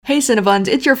Hey Cinebuns,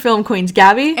 it's your film queens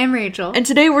Gabby and Rachel. And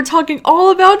today we're talking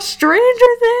all about Stranger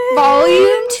Things!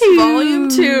 Volume 2! Volume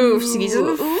 2,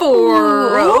 Season 4.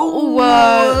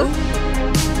 Whoa.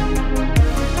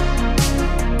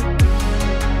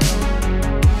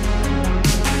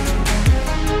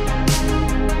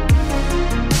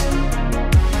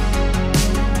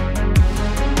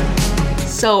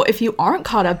 So if you aren't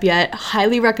caught up yet,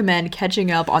 highly recommend catching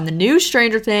up on the new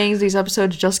Stranger Things. These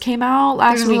episodes just came out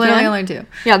last weekend. There's literally only 2.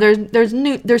 Yeah,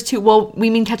 there's 2. Well, we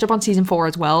mean catch up on season 4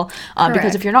 as well.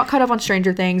 Because if you're not caught up on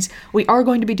Stranger Things, we are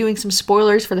going to be doing some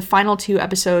spoilers for the final 2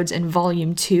 episodes in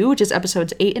volume 2, which is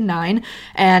episodes 8 and 9.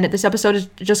 And this episode is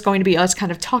just going to be us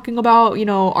kind of talking about,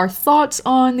 our thoughts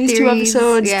on these 2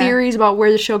 episodes, theories about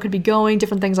where the show could be going,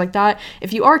 different things like that.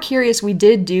 If you are curious, we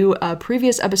did do a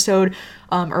previous episode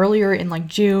earlier in like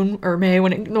June or May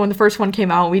when the first one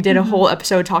came out. We did a whole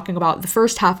episode talking about the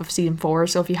first half of season 4.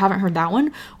 So if you haven't heard that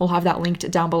one, we'll have that linked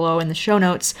down below in the show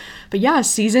notes. But yeah,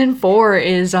 season 4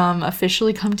 is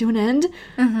officially come to an end,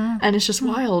 and it's just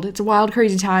wild. It's a wild,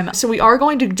 crazy time. So we are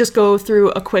going to just go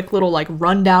through a quick little like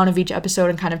rundown of each episode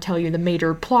and kind of tell you the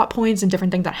major plot points and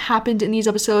different things that happened in these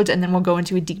episodes, and then we'll go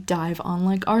into a deep dive on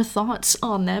like our thoughts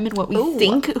on them and what we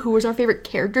think, who was our favorite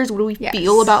characters, what do we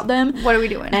feel about them, what are we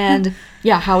doing, and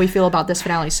how we feel about this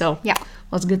finale. So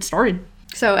let's get started.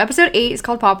 So episode 8 is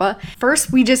called Papa.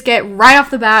 First, we just get right off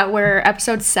the bat where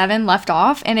episode 7 left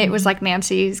off, and it was like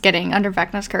Nancy's getting under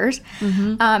Vecna's curse.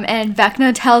 And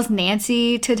Vecna tells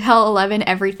Nancy to tell Eleven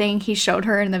everything he showed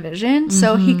her in the vision.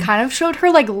 So he kind of showed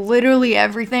her like literally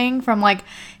everything from like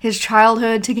his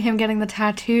childhood to him getting the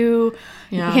tattoo,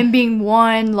 him being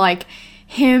one, like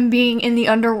him being in the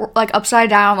like upside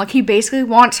down. Like he basically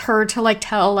wants her to like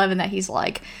tell Eleven that he's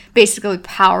like basically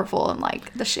powerful and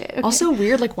like the shit. Okay. Also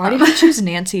weird, like why did he choose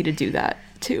Nancy to do that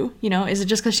too? Is it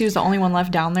just because she was the only one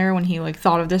left down there when he like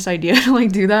thought of this idea to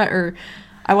like do that? Or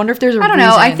I wonder if there's a reason. I don't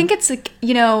know. I think it's like,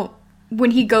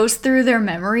 when he goes through their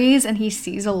memories and he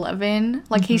sees Eleven,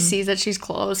 like he sees that she's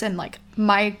close and like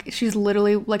Mike, she's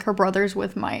literally like her brother's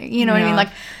with Mike. You know what I mean? Like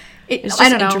it's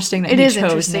just interesting that he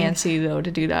chose Nancy though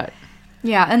to do that.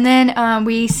 Yeah, and then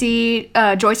we see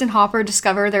Joyce and Hopper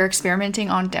discover they're experimenting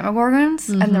on Demogorgons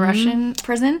in the Russian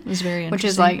prison. It's very interesting. Which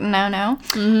is like, no.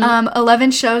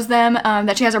 Eleven shows them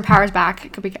that she has her powers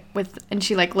back and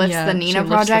she like lifts the Nina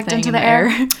project into the air.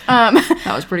 That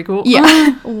was pretty cool.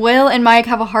 Yeah. Will and Mike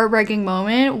have a heartbreaking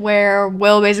moment where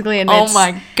Will basically admits oh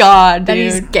my god, that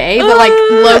dude. he's gay, but like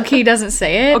low-key doesn't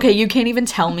say it. Okay, you can't even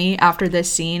tell me after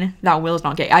this scene that Will's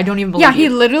not gay. I don't even believe he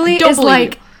literally is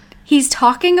like... you. He's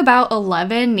talking about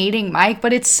Eleven needing Mike,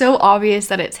 but it's so obvious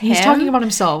that it's him. He's talking about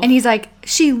himself. And he's like,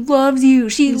 she loves you.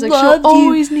 He's like, loves she'll you.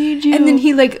 always need you. And then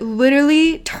he like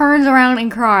literally turns around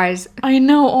and cries. I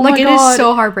know. Oh my god. Like it is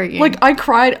so heartbreaking. Like I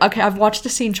cried. Okay, I've watched the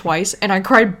scene twice and I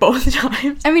cried both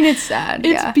times. I mean, it's sad.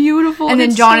 It's beautiful. And then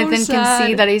it's Jonathan so can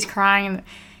see that he's crying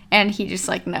and he just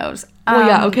like knows. Well,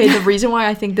 yeah, okay, the reason why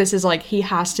I think this is, like, he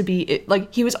has to be,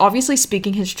 like, he was obviously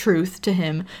speaking his truth to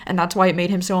him, and that's why it made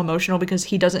him so emotional, because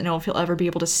he doesn't know if he'll ever be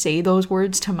able to say those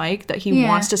words to Mike that he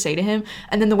wants to say to him,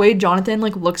 and then the way Jonathan,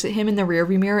 like, looks at him in the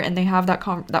rearview mirror, and they have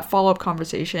that follow-up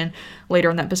conversation later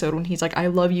in the episode when he's like, I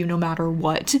love you no matter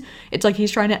what. It's like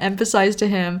he's trying to emphasize to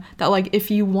him that, like,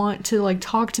 if you want to, like,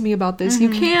 talk to me about this, you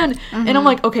can, and I'm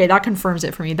like, okay, that confirms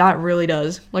it for me. That really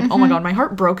does. Like, oh my god, my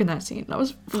heart broke in that scene. That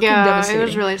was fucking devastating. It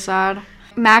was really sad.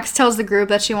 Max tells the group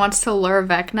that she wants to lure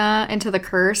Vecna into the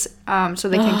curse so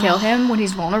they can kill him when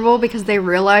he's vulnerable, because they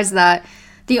realize that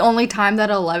the only time that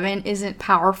Eleven isn't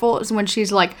powerful is when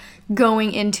she's like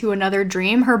going into another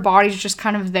dream. Her body's just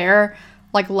kind of there,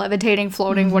 like levitating,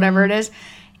 floating, whatever it is.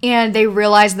 And they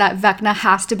realize that Vecna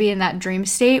has to be in that dream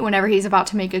state whenever he's about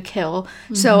to make a kill.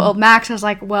 So Max is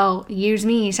like, well, use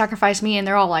me, sacrifice me. And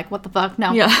they're all like, what the fuck?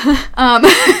 No. Yeah.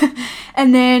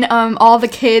 And then all the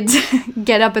kids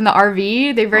get up in the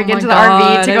RV. They break into the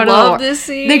RV to go to this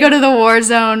scene. They go to the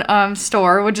Warzone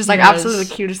store, which is like absolutely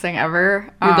the cutest thing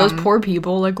ever. Dude, those poor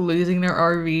people like losing their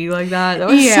RV like that. That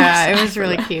was so sad. It was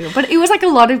really cute. But it was like a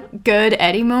lot of good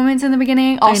Eddie moments in the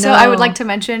beginning. Also, I would like to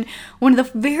mention one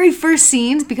of the very first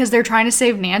scenes, because they're trying to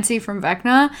save Nancy from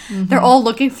Vecna. They're all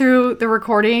looking through the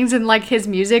recordings and like his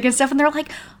music and stuff, and they're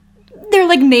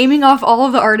like naming off all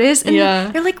of the artists, and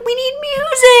they're like, we need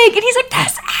music, and he's like,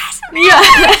 that's awesome.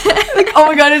 Like, oh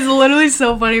my god, it's literally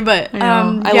so funny. But I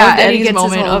love Eddie's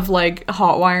moment of like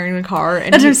hot wiring the car,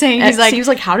 and that's what I'm saying. He was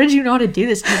like, how did you know how to do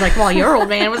this? And he's like, well, your old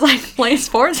man was like playing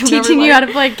sports, teaching you how to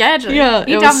play gadgets. Yeah,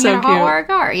 he taught me how to hot wire a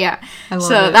car. Yeah, I love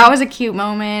so it. that was a cute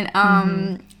moment.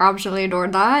 Absolutely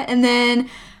adored that. And then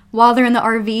while they're in the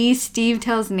RV, Steve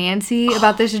tells Nancy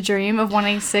about this dream of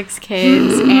wanting 6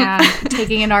 kids and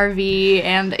taking an RV,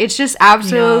 and it's just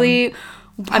absolutely...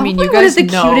 I mean, you guys know, one of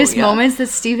the cutest moments that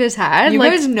Steve has had. You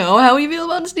guys know how we feel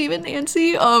about Steve and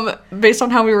Nancy, based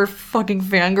on how we were fucking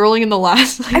fangirling in the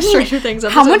last Stranger Things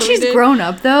episode. How much he's grown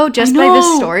up though, just by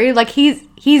this story. Like he's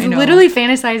literally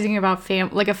fantasizing about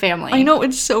a family. I know,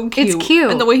 it's so cute. It's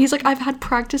cute, and the way he's like, I've had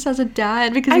practice as a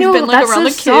dad because he's been like around the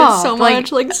kids so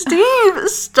much. Like, Steve,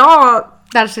 stop.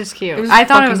 That's just cute. I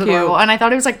thought it was adorable, and I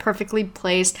thought it was like perfectly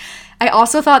placed. I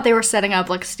also thought they were setting up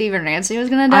like Steve and Nancy was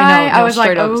gonna die. I was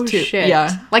like, oh shit.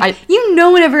 Yeah. Like,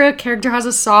 whenever a character has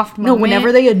a soft moment. No,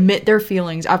 whenever they admit their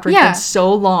feelings after it's been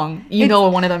so long, you know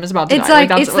one of them is about to die. It's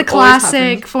like it's the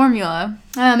classic formula.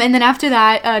 And then after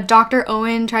that, Dr.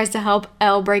 Owen tries to help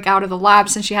Elle break out of the lab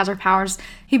since she has her powers.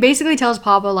 He basically tells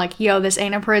Papa, like, yo, this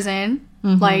ain't a prison.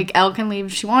 Mm-hmm. Like, Elle can leave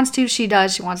if she wants to. She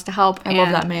does. She wants to help. I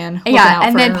love that man. Yeah,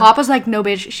 and then Papa's like, no,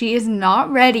 bitch, she is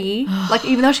not ready. Like,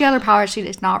 even though she has her powers, she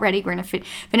is not ready. We're going to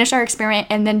finish our experiment.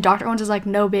 And then Dr. Owens is like,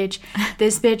 no, bitch,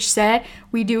 this bitch said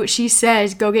we do what she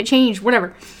says. Go get changed.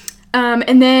 Whatever.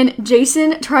 And then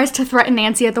Jason tries to threaten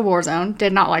Nancy at the war zone.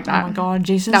 Did not like that. Oh my god,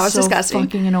 Jason's that was so disgusting.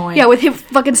 Fucking annoying. Yeah, with him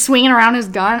fucking swinging around his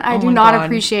gun. I do not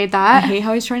appreciate that. I hate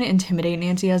how he's trying to intimidate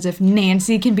Nancy as if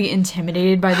Nancy can be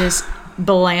intimidated by this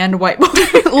bland white boy.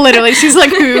 Literally, she's like,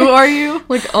 who are you?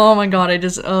 Like, oh my god, it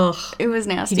was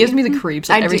nasty. He gives me the creeps.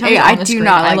 Like, every time he's on the screen,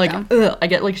 I like them. I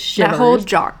get like shivers. That whole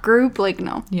jock group, like,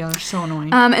 no. Yeah, they're so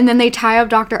annoying. And then they tie up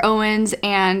Dr. Owens,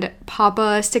 and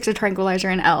Papa sticks a tranquilizer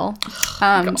in Elle.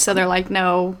 So they're like,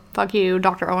 no, fuck you,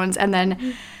 Dr. Owens. And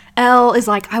then Elle is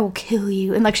like, I will kill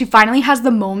you. And like, she finally has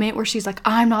the moment where she's like,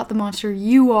 I'm not the monster,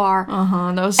 you are.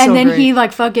 That was so And then great. He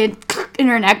like fucking in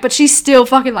her neck, but she still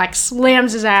fucking like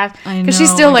slams his ass because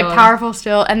she's still like powerful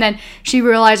still. And then she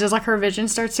realizes like her vision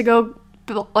starts to go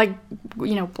like,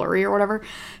 you know, blurry or whatever.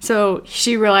 So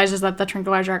she realizes that the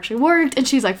tranquilizer actually worked, and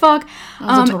she's like, fuck.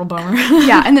 That was a total bummer.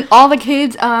 Yeah, and then all the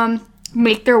kids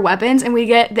make their weapons, and we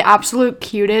get the absolute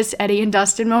cutest Eddie and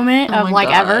Dustin moment of like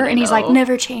ever. And he's like,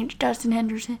 never change, Dustin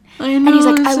Henderson. I know, and he's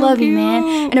like, I so love cute. you,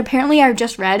 man. And apparently I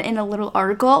just read in a little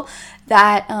article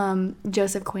that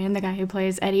Joseph Quinn, the guy who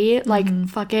plays Eddie, like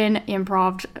fucking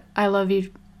improv'd I love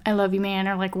you, man,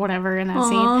 or like whatever in that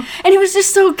scene. And it was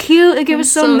just so cute. Like, it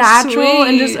was so natural sweet.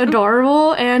 and just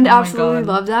adorable, and absolutely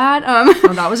love that.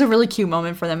 That was a really cute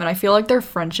moment for them, and I feel like their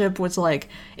friendship was like,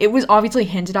 it was obviously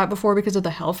hinted at before because of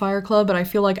the Hellfire Club, but I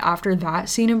feel like after that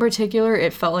scene in particular,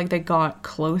 it felt like they got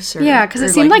closer. Yeah, because it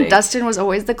seemed like Dustin was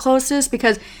always the closest,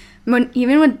 because when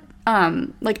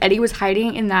like Eddie was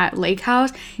hiding in that lake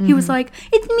house, he was like,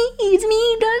 it's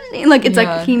me, Dustin. Like, it's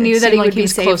like he knew that he would be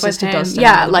safe with him.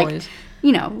 Yeah, like boys.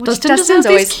 You know, Dustin's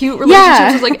always these cute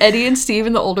relationships with like Eddie and Steve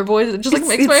and the older boys. It just like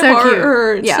makes my heart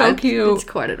hurt. It's so cute. It's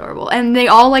quite adorable. And they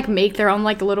all like make their own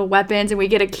like little weapons, and we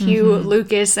get a cute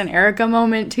Lucas and Erica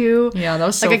moment too. Yeah, that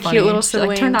was so like funny. A cute little sibling.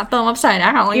 Like, turn that thumb upside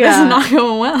down. Like, this is not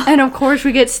going well. And of course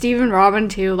we get Steve and Robin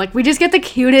too. Like, we just get the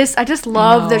cutest. I just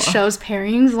love the show's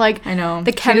pairings. Like, I know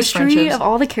the chemistry of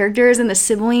all the characters and the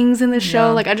siblings in the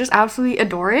show. Like, I just absolutely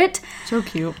adore it. So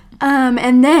cute.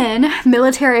 And then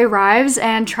military arrives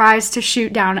and tries to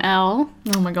shoot down Elle.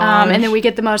 Oh my god. And then we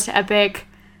get the most epic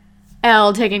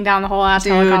Elle taking down the whole ass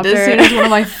helicopter. This scene is one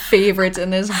of my favorites in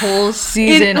this whole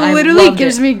season. It literally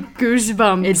gives me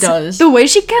goosebumps. It does. The way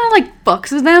she kind of like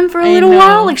fucks with them for a little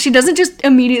while. Like, she doesn't just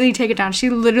immediately take it down. She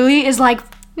literally is like,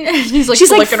 she's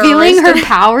like feeling her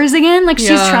powers again. Like, she's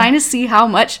trying to see how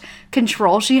much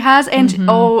control she has, and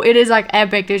it is like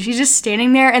epic, dude. She's just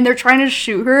standing there, and they're trying to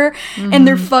shoot her, and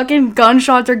their fucking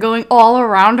gunshots are going all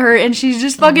around her, and she's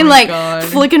just fucking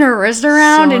flicking her wrist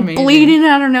around and bleeding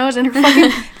out her nose, and her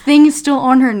fucking thing is still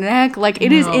on her neck. Like,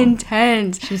 it is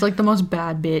intense. She's like the most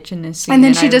bad bitch in this scene, and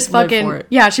then she just fucking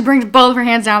she brings both of her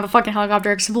hands down, the fucking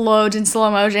helicopter explodes in slow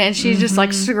motion, and she's just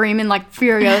like screaming like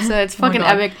Furiosa. It's fucking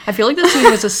epic. I feel like this scene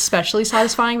was especially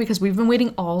satisfying because we've been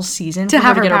waiting all season for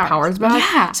her to get her powers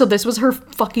back. So this was her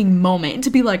fucking moment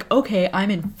to be like, okay, I'm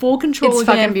in full control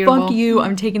again. Fuck you,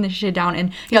 I'm taking this shit down.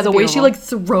 And the way she like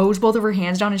throws both of her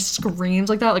hands down and screams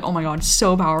like that, like, oh my god,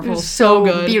 so powerful, so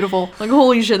good, beautiful. Like,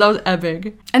 holy shit, that was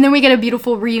epic. And then we get a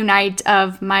beautiful reunite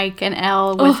of Mike and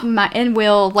Elle with and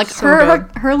Will. Like, so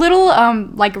her little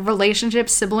like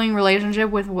sibling relationship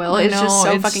with Will is just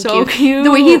so fucking cute. The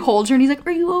way he holds her and he's like,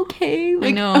 are you okay? Like,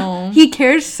 I know. He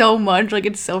cares so much. Like,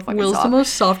 it's so fucking Will's soft. the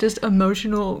most softest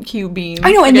emotional cute being.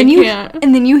 I know. And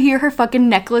then you hear her fucking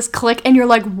necklace click, and you're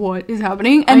like, what is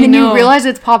happening? And then you realize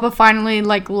it's Papa finally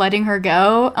like letting her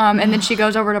go. And then she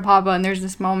goes over to Papa, and there's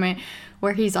this moment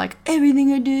where he's like,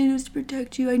 everything I did was to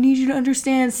protect you. I need you to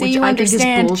understand. Say Which you I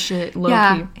understand. think is bullshit,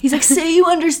 low-key. He's like, say you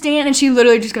understand. And she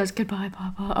literally just goes, goodbye,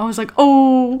 Papa. I was like,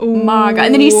 oh my God.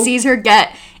 And then he sees her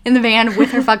get in the van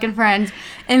with her fucking friends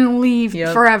and leave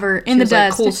forever in the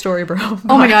dust. Like, cool story, bro.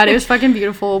 Oh my God, it was fucking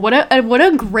beautiful. What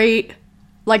a great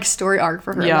like story arc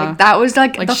for her. Yeah. Like that was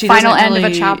like the final end of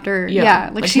a chapter.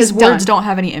 Yeah. Like his words don't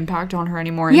have any impact on her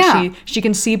anymore. And she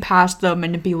can see past the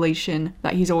manipulation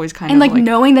that he's always kind of like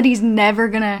knowing that he's never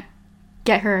gonna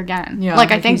get her again. Yeah.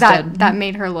 Like I think that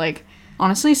made her like,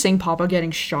 honestly, seeing Papa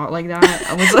getting shot like that,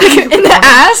 I was like in the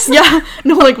ass. Yeah,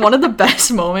 no, like one of the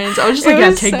best moments. I was just like,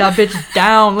 yeah, take that bitch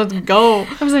down. Let's go.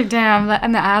 I was like, damn, that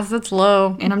in the ass, that's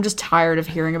low. And I'm just tired of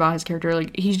hearing about his character.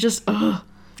 Like he's just,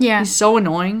 he's so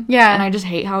annoing. Yeah, and I just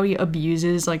hate how he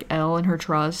abuses like Elle and her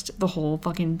trust the whole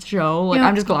fucking show. Like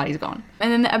I'm just glad he's gone.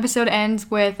 And then the episode ends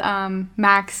with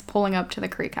Max pulling up to the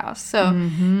Creek house. So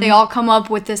they all come up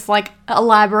with this like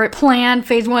elaborate plan,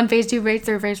 phase 1, phase 2, phase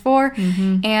 3, phase 4,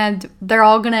 and they're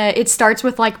all gonna, it starts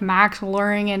with like Max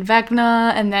luring in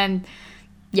Vecna, and then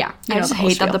I just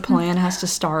hate that the plan has to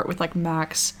start with like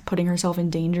Max putting herself in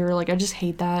danger. Like I just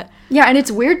hate that. Yeah, and it's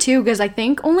weird too because I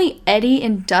think only Eddie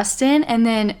and Dustin and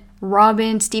then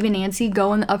Robin, Steve, and Nancy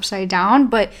go in the Upside Down,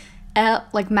 but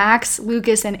like Max,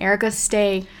 Lucas, and Erica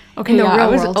stay in the real I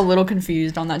was world. a little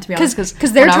confused on that, to be honest,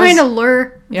 because they're trying to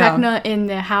lure Vecna in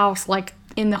the house, like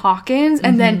in the Hawkins,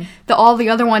 and then all the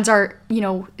other ones are,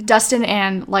 Dustin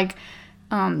and like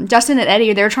Dustin and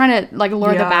Eddie, they're trying to like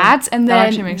lure the bats, and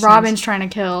then Robin's trying to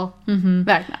kill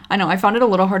Vecna. I know, I found it a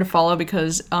little hard to follow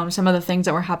because some of the things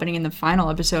that were happening in the final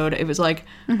episode, it was like,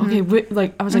 okay,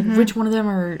 I was like, which one of them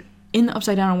are in the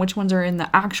Upside Down and which ones are in the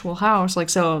actual house? Like,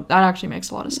 so that actually makes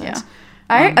a lot of sense.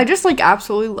 Yeah. I just like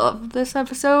absolutely love this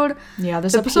episode. Yeah,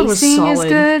 this episode was solid. Is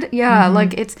good. Yeah,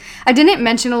 like I didn't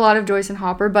mention a lot of Joyce and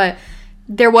Hopper, but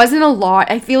there wasn't a lot.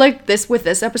 I feel like with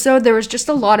this episode, there was just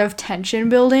a lot of tension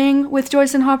building with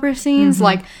Joyce and Hopper scenes.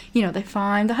 Like, they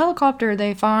find the helicopter,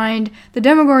 they find the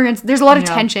Demogorgons. There's a lot of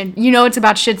tension. Shit's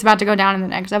about to go down in the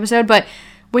next episode, but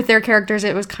with their characters,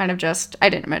 it was kind of just, I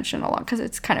didn't mention a lot because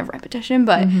it's kind of repetition,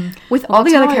 but with all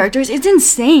the other characters, it's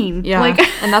insane. Yeah,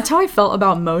 and that's how I felt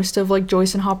about most of, like,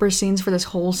 Joyce and Hopper's scenes for this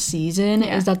whole season,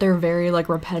 is that they're very, like,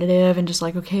 repetitive and just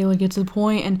like, okay, like, get to the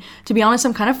point. And to be honest,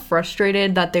 I'm kind of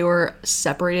frustrated that they were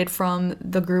separated from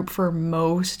the group for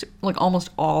almost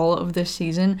all of this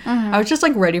season. I was just,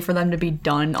 like, ready for them to be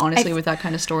done, honestly, with that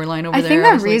kind of storyline over there. I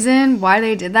think the reason why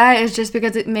they did that is just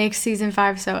because it makes season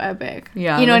 5 so epic.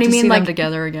 Yeah, you know what I mean? See them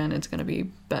together again, it's gonna be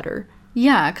better.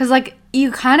 Yeah, because like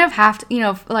you kind of have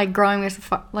to, like growing with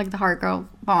the heart girl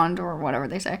bond or whatever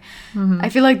they say. I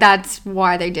feel like that's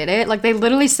why they did it. Like they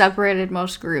literally separated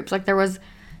most groups. Like there was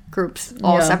groups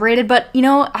all separated, but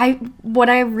what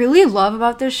I really love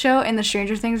about this show and the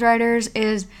Stranger Things writers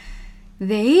is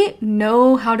they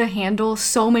know how to handle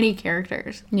so many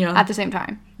characters at the same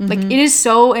time. Like, it is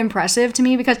so impressive to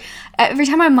me because every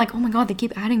time I'm like, oh my God, they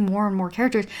keep adding more and more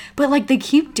characters. But, like, they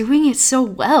keep doing it so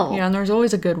well. Yeah, and there's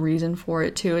always a good reason for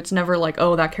it, too. It's never like,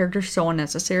 oh, that character's so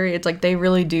unnecessary. It's like they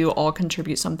really do all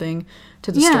contribute something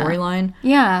to the storyline.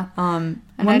 Yeah. One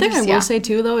thing I will say,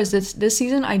 too, though, is this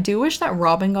season, I do wish that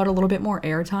Robin got a little bit more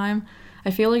airtime.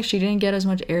 I feel like she didn't get as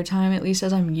much airtime, at least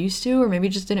as I'm used to, or maybe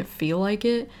just didn't feel like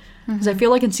it. Because I feel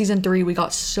like in season 3 we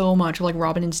got so much like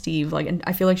Robin and Steve, like, and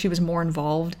I feel like she was more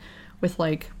involved with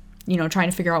like, trying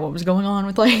to figure out what was going on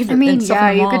with like. I mean,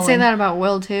 yeah, you could say that about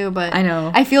Will too, but I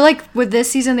know. I feel like with this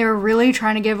season they were really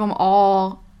trying to give them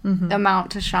all the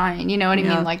amount to shine. You know what I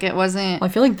mean? Like it wasn't. Well,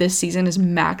 I feel like this season is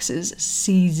Max's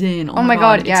season. Oh my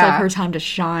God, yeah. It's like her time to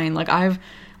shine. Like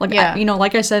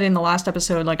like I said in the last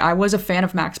episode, like I was a fan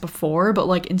of Max before, but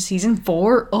like in season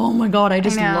 4, oh my God, I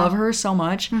just love her so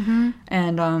much.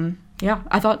 And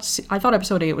I thought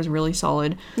episode 8 was really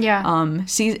solid. Yeah.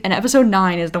 And episode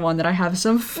 9 is the one that I have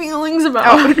some feelings about.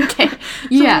 Oh, okay.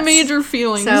 Some major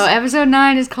feelings. So episode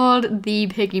 9 is called The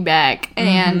Piggyback,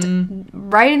 and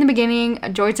right in the beginning,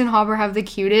 Joyce and Hopper have the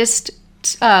cutest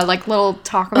like little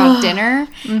talk about dinner,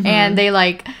 and they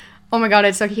like. Oh my God,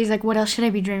 it's so he's like, what else should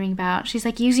I be dreaming about? She's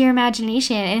like, use your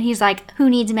imagination. And he's like, who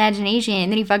needs imagination? And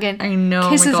then he fucking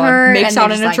kisses her. Makes out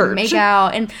in a like, church. Make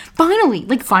out. And finally,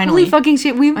 holy fucking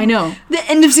shit. I know. The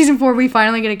end of season 4, we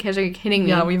finally get a kiss. Are you kidding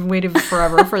me? Yeah, we've waited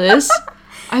forever for this.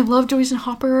 I love Joyce and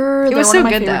Hopper. They're one of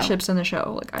my favorite ships in the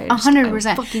show. Like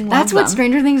 100%. That's what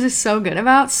Stranger Things is so good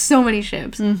about. So many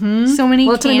ships. So many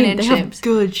canon ships. They have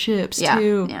good ships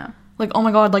too. Yeah. Like, oh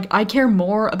my God, like I care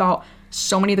more about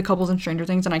so many of the couples in Stranger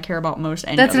Things than I care about most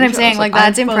any That's what I'm saying. Like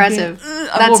that's impressive.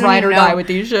 I will ride or die with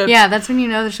these ships. Yeah, that's when you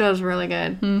know the show is really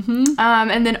good.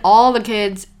 And then all the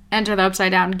kids enter the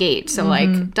Upside Down gate. So,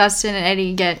 like, Dustin and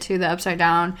Eddie get to the Upside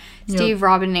Down. Steve,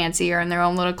 Robin, Nancy are in their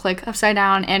own little clique Upside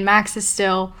Down. And Max is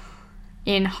still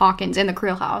in Hawkins, in the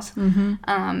Creel house.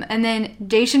 And then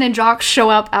Dacian and Jock show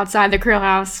up outside the Creel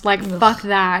house. Like, fuck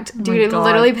that. Dude, it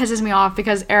literally pisses me off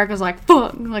because Erica's like,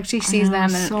 fuck. Like, she sees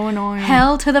them and so annoying.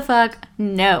 Hell to the fuck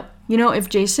no. You know, if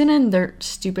Jason and their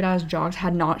stupid ass Jocks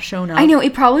had not shown up, I know,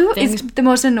 it probably is the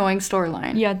most annoying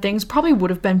storyline. Yeah, things probably would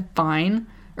have been fine.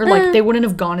 Or, like, they wouldn't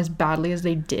have gone as badly as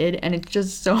they did. And it's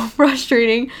just so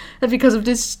frustrating that because of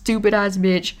this stupid ass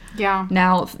bitch,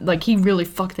 now, like, he really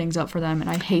fucked things up for them. And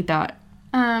I hate that.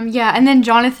 Yeah, and then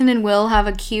Jonathan and Will have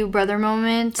a cute brother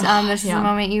moment. This is the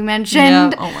moment you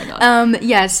mentioned. Yeah. Oh my god.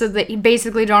 Yeah, so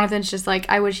basically Jonathan's just like,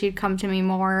 I wish he'd come to me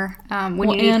more when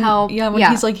you need help. Yeah, when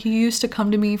he's like, he used to come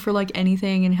to me for like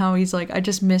anything, and how he's like, I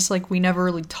just miss, like, we never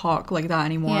really talk like that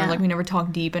anymore. Like, we never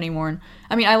talk deep anymore. And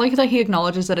I mean, I like that he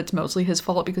acknowledges that it's mostly his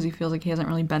fault because he feels like he hasn't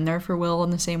really been there for Will in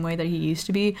the same way that he used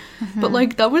to be. But,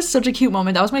 like, that was such a cute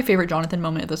moment. That was my favorite Jonathan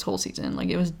moment of this whole season. Like,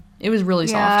 it was really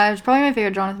soft. Yeah, it was probably my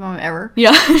favorite Jonathan moment ever.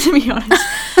 Yeah, to be honest.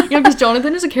 Because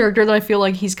Jonathan is a character that I feel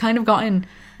like he's kind of gotten...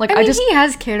 Like, I mean, he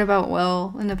has cared about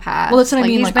Will in the past. Well, that's what I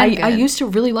mean. Like, I used to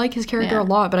really like his character a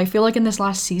lot, but I feel like in this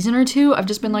last season or two, I've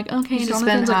just been like, okay,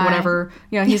 Jonathan's like, whatever.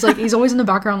 Yeah, he's like, he's always in the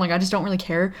background, like, I just don't really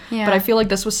care. Yeah. But I feel like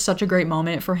this was such a great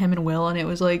moment for him and Will, and it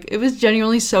was like, it was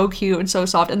genuinely so cute and so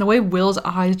soft. And the way Will's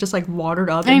eyes just, like, watered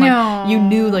up, and, like, you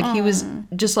knew, like, he was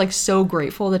just, like, so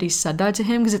grateful that he said that to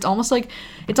him, because it's almost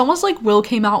like Will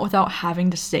came out without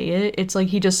having to say it. It's like,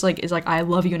 he just, like, is like, I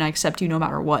love you and I accept you no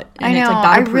matter what. And I know. It's like,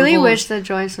 that I really wish that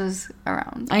Joyce was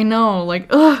around. I know, like,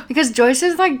 ugh. Because Joyce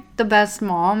is, like, the best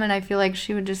mom, and I feel like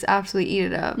she would just absolutely eat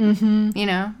it up. You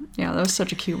know? Yeah, that was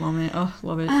such a cute moment. Oh,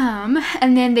 love it.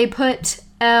 And then they put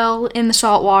Elle in the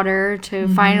salt water to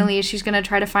finally, she's gonna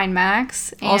try to find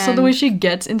Max. And also, the way she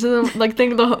gets into the, like,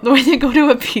 thing, the way they go to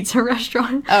a pizza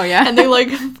restaurant. Oh, yeah. And they, like,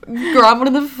 grab one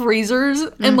of the freezers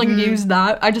and, like, use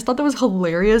that. I just thought that was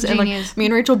hilarious. Genius. And, like, me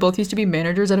and Rachel both used to be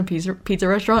managers at a pizza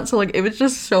restaurant, so, like, it was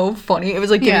just so funny. It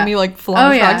was, like, giving me, like,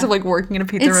 flashbacks of, like, working in a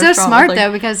pizza restaurant. It's so smart, with, like,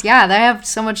 though, because, they have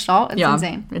so much salt. It's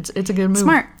insane. It's a good move.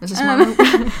 Smart. It's a smart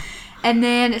move. And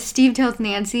then Steve tells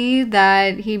Nancy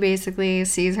that he basically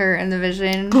sees her in the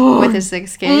vision with his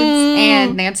 6 kids.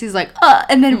 And Nancy's like,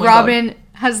 and then Robin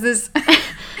has this... like,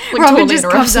 Robin just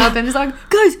comes up and is like,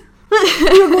 guys,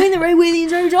 we were going the right way the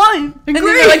entire time. And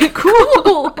they're like,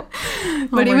 cool.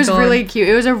 But it was really cute.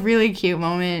 It was a really cute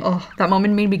moment. Oh, that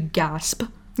moment made me gasp.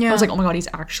 Yeah. I was like, oh my god, he's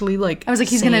actually, like, I was like,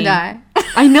 he's gonna die.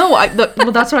 I know.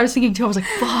 Well, that's what I was thinking too. I was like,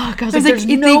 fuck. I was like, there's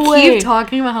if no way. They keep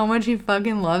talking about how much he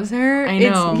fucking loves her, I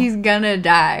know. He's gonna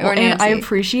die. Well, and I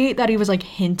appreciate that he was, like,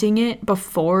 hinting it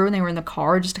before when they were in the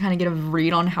car, just to kind of get a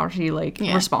read on how she, like,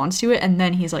 responds to it. And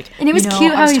then he's like, and it was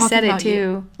cute how he said it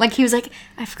too. Like, he was like,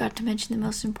 I forgot to mention the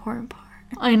most important part.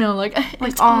 I know, like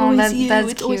it's always you.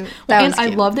 That's it's cute. Always... Well, and I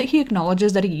love that he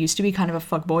acknowledges that he used to be kind of a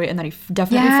fuckboy and that he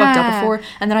definitely fucked up before.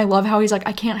 And then I love how he's like,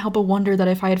 I can't help but wonder that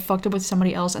if I had fucked up with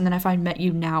somebody else and then if I met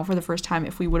you now for the first time,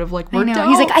 if we would have, like, worked out.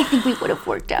 He's like, I think we would have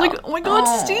worked out. Like, oh my god,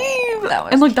 Steve!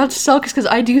 And, like, that sucks because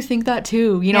I do think that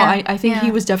too. You know, I think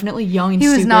he was definitely young and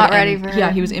stupid. He was not ready for her.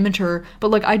 Yeah, he was immature.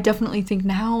 But, like, I definitely think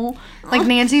now... Like,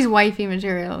 Nancy's wifey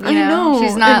material, you know?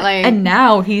 She's not, like... And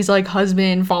now he's, like,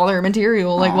 husband, father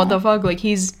material. Like, what the fuck? Like,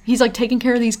 he's like, taking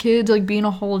care of these kids, like, being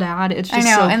a whole dad. It's just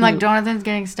so and cute. like, Jonathan's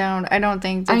getting stoned. I don't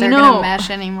think that they're gonna mesh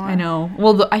anymore. I know.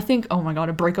 Well, I think, oh my god,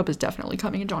 a breakup is definitely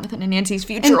coming in Jonathan and Nancy's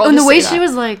future. And the way she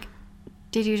was like,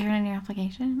 did you turn in your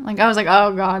application? Like, I was like,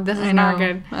 oh god, this is not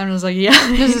good. I was like, yeah.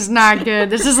 This is not good.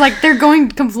 This is like, they're going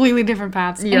completely different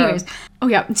paths. Yeah. Anyways. Oh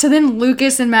yeah. So then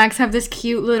Lucas and Max have this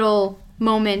cute little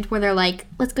moment where they're like,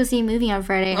 let's go see a movie on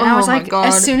Friday. And I was like,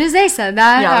 as soon as they said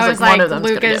that, I was like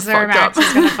Lucas or Max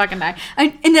is gonna fucking die.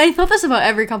 And I thought this about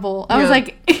every couple. I was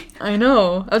like, I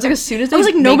know. I was like, as soon as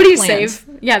they nobody's safe.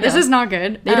 Yeah, this is not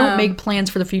good. They don't make plans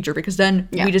for the future because then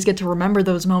we just get to remember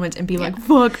those moments and be like,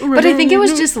 fuck. But I think it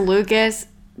was just Lucas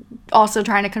also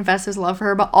trying to confess his love for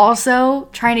her, but also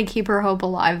trying to keep her hope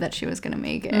alive that she was going to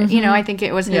make it. You know, I think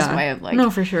it was his way of, like... No,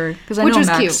 for sure. Because I know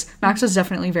Max was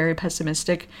definitely very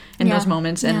pessimistic in those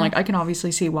moments, and, like, I can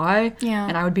obviously see why. Yeah.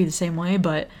 And I would be the same way,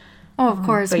 but... Oh, of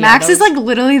course. Max is, like,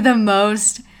 literally the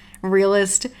most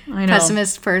realist,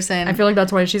 pessimist person. I feel like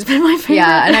that's why she's been my favorite.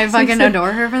 Yeah, and I fucking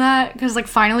adore her for that, because, like,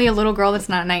 finally a little girl that's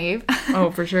not naive.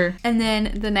 Oh, for sure. And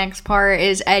then the next part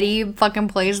is Eddie fucking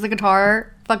plays the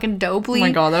guitar fucking dopely. Oh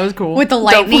my god, that was cool. With the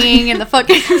lightning and the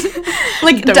fucking...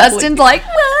 like, dopely. Dustin's like,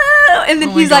 whoa! And then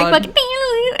he's like, fucking...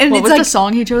 And what it's was like the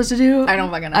song he chose to do? I don't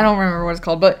fucking know. I don't remember what it's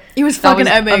called, but it was that fucking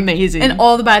epic, amazing. And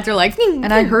all the bats are like.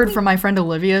 And I heard from my friend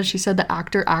Olivia, she said the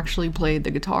actor actually played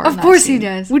the guitar. Of course he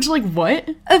does. Which, like, what?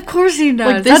 Of course he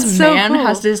does. Like, this That's man so cool.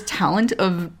 has this talent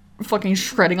of fucking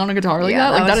shredding on a guitar like that.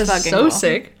 Like, that is fucking so cool.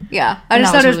 sick. Yeah, I And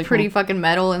just that thought it was was really pretty cool. fucking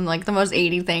metal and like the most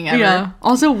 80s thing ever. Yeah.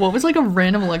 Also, what was like a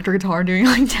random electric guitar doing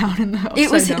like down in the house?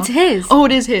 It's his. Oh,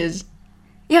 it is his.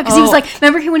 Yeah, because he was Oh. like,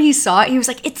 remember when he saw it, he was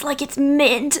like it's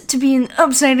meant to be an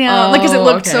upside down, like, because it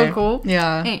looked so okay. cool.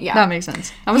 Yeah. Yeah. That makes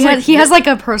sense. I was He, like, has, he has like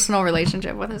a personal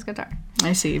relationship with his guitar.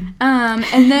 I see. And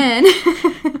then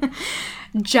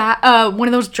one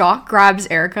of those jock grabs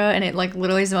Erica, and it like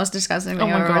literally is the most disgusting thing Oh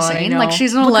my I've ever God, I seen. know. Like,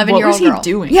 she's an What 11-year-old was he girl.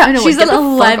 doing? Yeah, I know, she's like, an get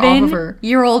the fuck off of her.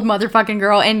 11-year-old motherfucking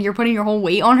girl, and you're putting your whole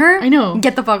weight on her. I know.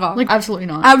 Get the fuck off. Like, absolutely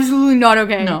not. Absolutely not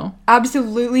okay. No.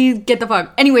 Absolutely get the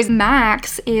fuck. Anyways,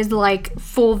 Max is like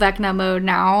full Vecna mode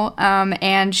now.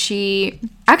 And she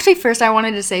actually, first I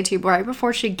wanted to say too, right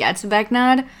before she gets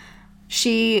Vecna'd,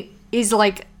 she is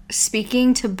like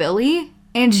speaking to Billy,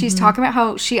 and she's talking about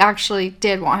how she actually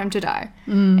did want him to die.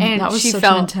 And that was she such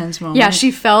felt an intense moment. Yeah,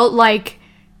 she felt like,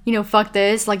 you know, fuck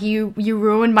this, like, you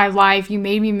ruined my life, you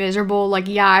made me miserable, like,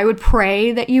 yeah, I would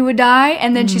pray that you would die.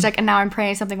 And then she's like, and now I'm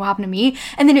praying something will happen to me.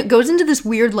 And then it goes into this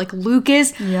weird, like,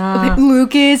 Lucas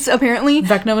apparently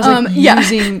Vecna was like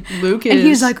using Lucas. and he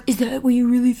was like, is that what you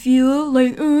really feel,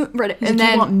 like, right? He's And like,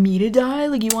 then you want me to die?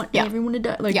 Like, you want everyone to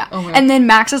die? Like, yeah. oh my God. And then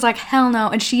Max is like, hell no.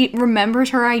 And she remembers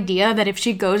her idea that if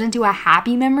she goes into a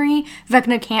happy memory,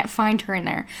 Vecna can't find her in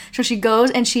there. So she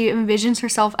goes and she envisions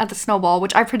herself at the snowball,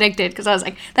 which I predicted because I was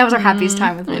like, that was our happiest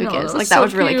time with I know, Lucas. that Like, was that so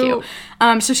was really cute.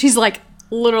 cute. So she's like,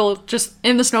 literal just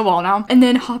in the snowball now. And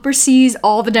then Hopper sees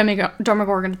all the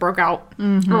Demogorgons broke out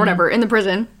or whatever in the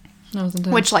prison. That was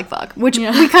intense. Which, like, fuck. Which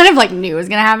we kind of, like, knew was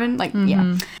gonna happen. Like,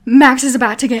 yeah. Max is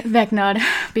about to get Vecna'd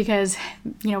because,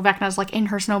 you know, Vecna's, like, in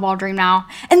her snowball dream now.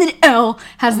 And then Elle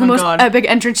has the my most God. epic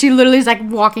entrance. She literally is, like,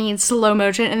 walking in slow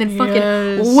motion and then fucking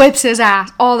Yes. whips his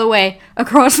ass all the way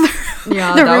across the,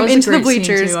 yeah, the that room was into a the great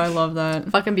scene, bleachers. too. I love that.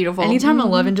 Fucking beautiful. Anytime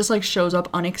 11 just like shows up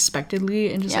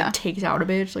unexpectedly and just Yeah. like takes out a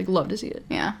bitch, like love to see it.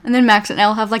 Yeah. And then Max and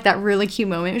Elle have, like, that really cute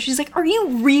moment where she's like, are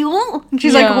you real? And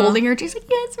she's, like, Yeah. holding her. She's like,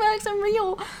 yes, Max, I'm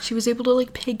real. She was able to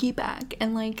like piggyback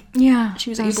and like Yeah. she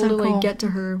was that able so to cool. like get to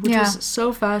her, which Yeah. was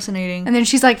so fascinating. And then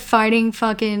she's like fighting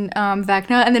fucking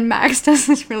Vecna, and then Max does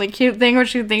this really cute thing where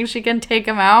she thinks she can take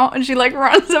him out, and she like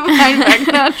runs up behind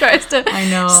Vecna and tries to I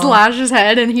know. slash his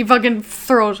head, and he fucking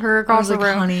throws her I across was like, the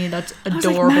room. honey, that's I was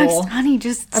like, adorable. Max, honey,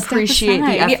 just step Appreciate the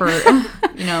aside. Yeah.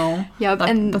 effort. You know. Yep, that-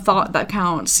 and- the thought that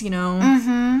counts, you know.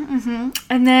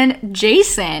 And then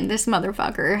Jason, this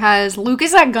motherfucker, has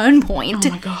Lucas at gunpoint. Oh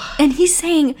my God. And he's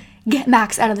saying, get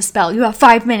Max out of the spell. You have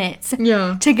 5 minutes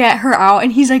Yeah. to get her out.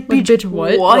 And he's like, bitch,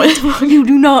 what? What? You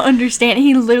do not understand.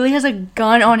 He literally has a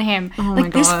gun on him. Oh my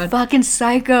like, this God. fucking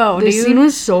psycho, This dude. scene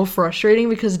was so frustrating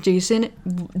because Jason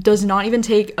does not even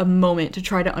take a moment to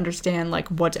try to understand like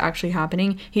what's actually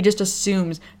happening. He just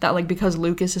assumes that like because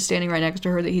Lucas is standing right next to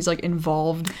her that he's like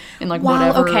involved in like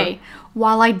whatever.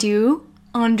 While I do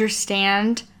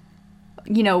understand,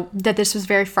 you know, that this was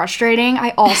very frustrating, I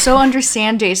also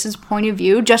understand Jason's point of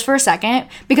view just for a second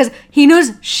because he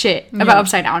knows shit about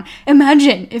Upside Down.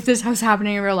 Imagine if this was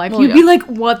happening in real life. You'd be like,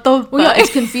 what the fuck? Well, yeah,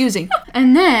 it's confusing.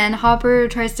 And then Hopper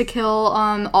tries to kill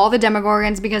all the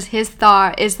Demogorgons because his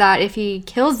thought is that if he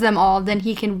kills them all, then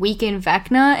he can weaken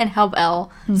Vecna and help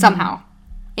Elle somehow,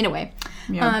 in a way.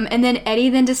 Yeah. And then Eddie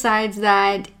then decides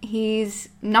that he's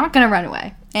not gonna run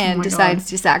away and my decides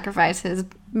to sacrifice his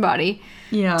body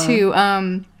Yeah.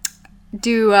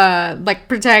 to like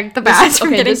protect the bats from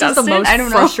getting this is dusted. the most I don't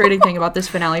know. frustrating thing about this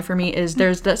finale for me is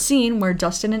there's that scene where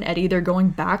Dustin and Eddie, they're going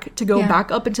back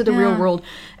up into the real world,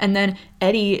 and then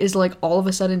Eddie is like all of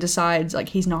a sudden decides like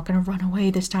he's not gonna run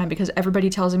away this time because everybody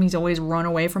tells him he's always run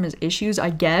away from his issues, I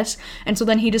guess. And so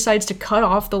then he decides to cut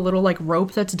off the little like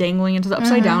rope that's dangling into the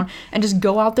upside down and just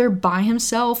go out there by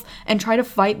himself and try to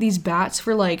fight these bats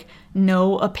for like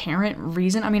no apparent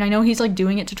reason. I mean, I know he's like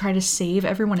doing it to try to save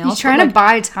everyone else. He's trying but, to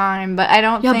buy time, but I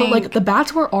don't think... but like the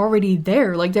bats were already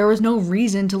there. Like there was no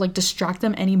reason to like distract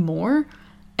them anymore.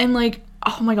 And like,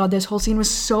 oh my God, this whole scene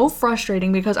was so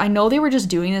frustrating because I know they were just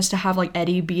doing this to have like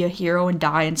Eddie be a hero and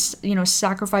die and, you know,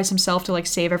 sacrifice himself to like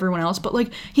save everyone else. But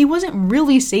like he wasn't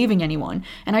really saving anyone.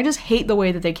 And I just hate the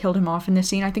way that they killed him off in this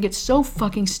scene. I think it's so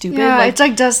fucking stupid. Yeah, like, it's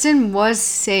like Dustin was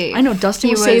safe. I know Dustin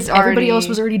He was saved. Everybody already- else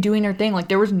was already doing their thing. Like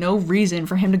there was no reason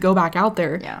for him to go back out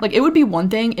there. Yeah. Like it would be one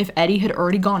thing if Eddie had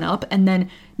already gone up and then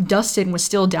Dustin was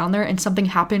still down there and something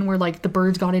happened where like the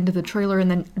birds got into the trailer and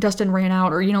then Dustin ran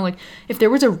out, or like if there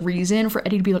was a reason for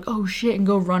Eddie to be like, oh shit, and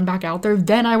go run back out there,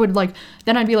 then I'd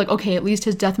be like, okay, at least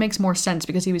his death makes more sense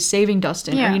because he was saving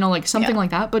Dustin, or like something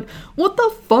like that. But what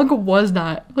the fuck was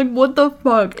that? Like, what the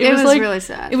fuck? It was like, really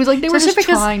sad. It was like they Especially were just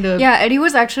trying to. Yeah, Eddie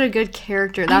was actually a good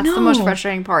character. That's the most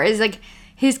frustrating part. Is like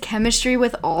his chemistry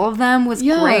with all of them was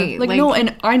great. Like no,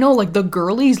 and I know like the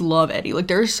girlies love Eddie. Like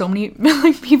there's so many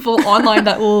like people online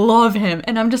that love him,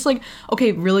 and I'm just like,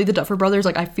 okay, really, the Duffer Brothers,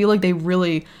 like I feel like they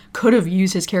really could have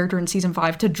used his character in season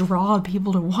 5 to draw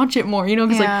people to watch it more,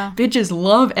 because like bitches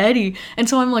love Eddie. And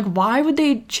so I'm like, why would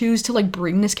they choose to like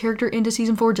bring this character into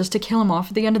season 4 just to kill him off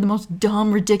at the end in the most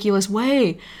dumb, ridiculous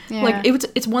way? Like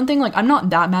it's one thing, like I'm not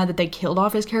that mad that they killed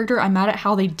off his character, I'm mad at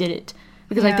how they did it.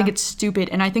 Because I think it's stupid,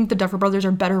 and I think the Duffer Brothers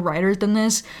are better writers than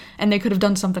this, and they could have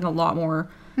done something a lot more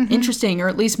interesting, or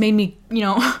at least made me,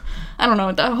 I don't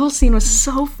know, that whole scene was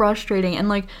so frustrating, and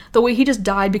like the way he just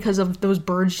died because of those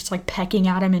birds just like pecking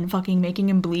at him and fucking making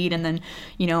him bleed, and then,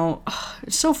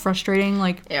 it's so frustrating,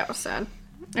 like... Yeah, it was sad.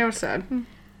 It was sad.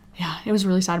 Yeah, it was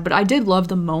really sad, but I did love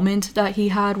the moment that he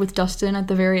had with Dustin at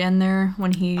the very end there,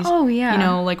 when he's,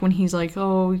 like when he's like,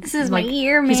 oh, this is like, my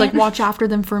year, man. He's like, watch after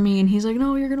them for me, and he's like,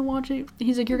 no, you're gonna watch it.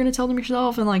 He's like, you're gonna tell them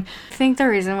yourself, and like, I think the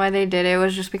reason why they did it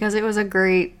was just because it was a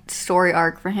great story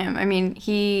arc for him. I mean,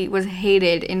 he was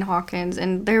hated in Hawkins,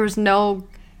 and there was no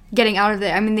getting out of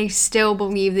it. I mean, they still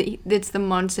believe that it's the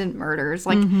Munson murders.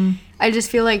 Like, I just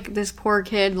feel like this poor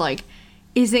kid, like,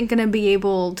 isn't gonna be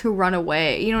able to run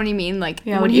away, you know what I mean? Like,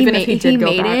 when even if he did go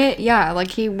made back. it, like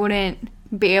he wouldn't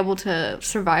be able to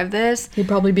survive this. He'd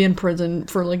probably be in prison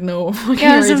for like no fucking reason.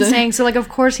 That's what I'm reason. saying. So like, of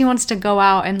course he wants to go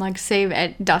out and like save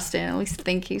Dustin, at least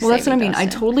think he's that's what I mean. Dustin. I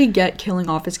totally get killing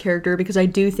off his character, because I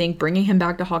do think bringing him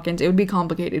back to Hawkins, it would be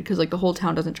complicated because like the whole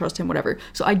town doesn't trust him, whatever.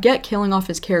 So I get killing off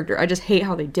his character. I just hate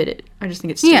how they did it. I just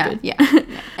think it's stupid. Yeah.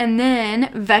 And then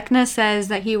Vecna says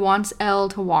that he wants Elle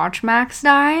to watch Max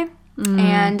die.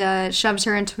 And shoves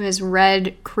her into his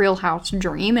red Creel house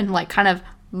dream and like kind of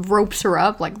ropes her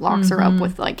up, like locks her up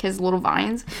with like his little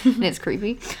vines, and it's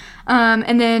creepy.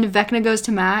 And then Vecna goes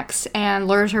to Max and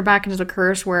lures her back into the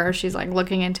curse where she's like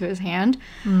looking into his hand,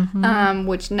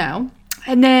 which no.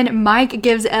 And then Mike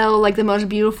gives Elle like the most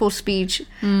beautiful speech,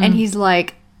 and he's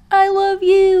like, I love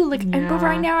you, like, but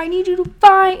right now I need you to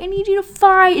fight,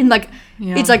 and like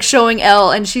it's like showing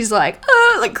Elle, and she's like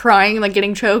crying, like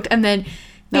getting choked, and then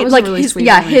that was like really his sweet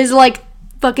moment. his like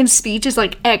fucking speech is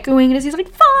like echoing as he's like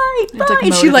fight, like,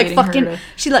 and she like motivating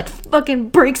fucking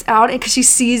breaks out, and because she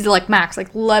sees like Max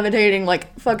like levitating,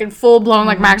 like fucking full blown,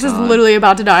 like Max is literally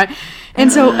about to die,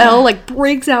 and so Elle like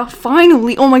breaks out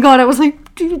finally. Oh my god, I was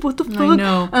like, dude, what the fuck? I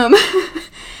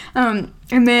know.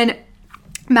 And then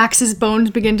Max's bones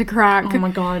begin to crack. Oh my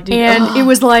god, dude. And it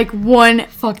was like one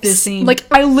fuck this scene. Like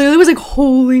I literally was like,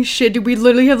 holy shit, dude, we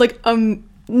literally have like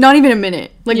not even a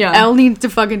minute. Like, Elle needs to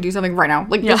fucking do something right now.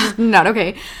 Like, this is not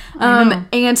okay.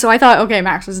 And so I thought, okay,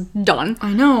 Max was done.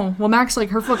 I know. Well, Max,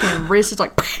 like, her fucking wrist is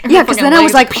like... Yeah, because then I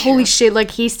was like, holy shit,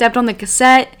 like, he stepped on the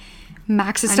cassette.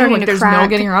 Max is starting to there's crack. There's no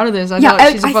getting her out of this. I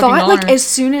thought she's a fucking goner. Like, as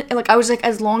soon as... Like, I was like,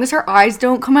 as long as her eyes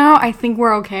don't come out, I think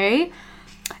we're okay.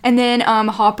 And then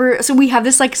Hopper, so we have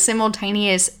this like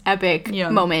simultaneous epic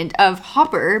moment of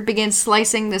Hopper begins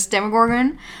slicing this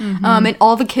Demogorgon, and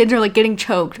all the kids are like getting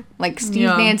choked, like Steve,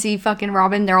 Nancy, fucking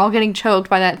Robin, they're all getting choked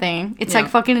by that thing. It's like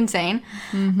fucking insane.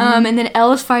 And then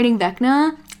Elle is fighting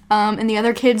Vecna, and the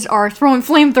other kids are throwing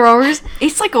flamethrowers.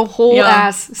 It's like a whole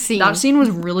ass scene. That scene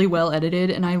was really well edited,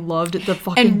 and I loved the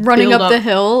fucking and running up the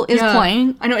hill is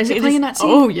playing. I know, is it playing in that scene?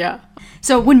 Oh yeah.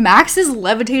 So when Max is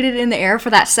levitated in the air for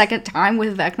that second time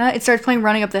with Vecna, it starts playing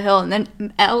Running Up the Hill, and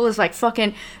then Elle is like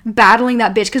fucking battling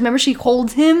that bitch, because remember she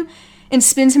holds him and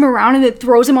spins him around and then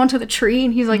throws him onto the tree,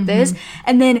 and he's like this,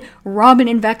 and then Robin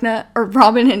and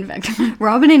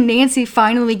Nancy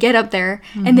finally get up there,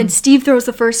 and then Steve throws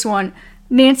the first one,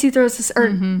 Nancy throws this, or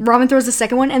Robin throws the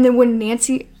second one, and then when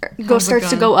Nancy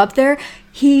starts to go up there,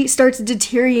 he starts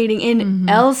deteriorating in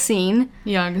Elle's scene.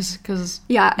 Yeah, because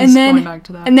and then going back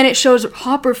to that. And then it shows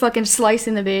Hopper fucking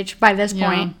slicing the bitch by this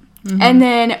point. And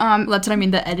then that's what I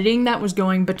mean. The editing that was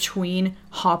going between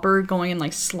Hopper going and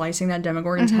like slicing that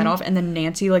Demogorgon's head off, and then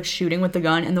Nancy like shooting with the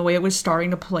gun, and the way it was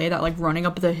starting to play that like running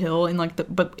up the hill, and like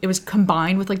but it was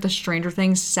combined with like the Stranger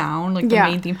Things sound, like the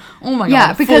main theme. Oh my god!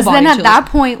 Yeah, because then at that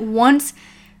point, once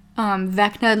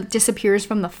Vecna disappears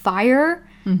from the fire.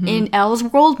 In Elle's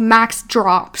world, Max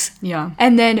drops. Yeah.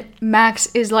 And then Max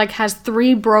is like has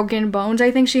 3 broken bones.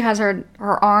 I think she has her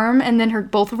arm, and then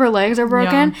both of her legs are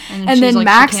broken. Yeah. And then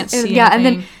Max and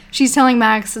then she's telling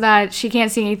Max that she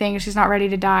can't see anything, she's not ready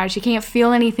to die, she can't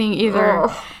feel anything either.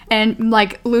 And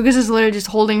like Lucas is literally just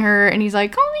holding her, and he's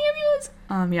like, call the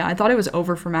ambulance. Yeah, I thought it was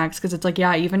over for Max, because it's like,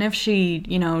 yeah, even if she,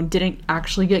 you know, didn't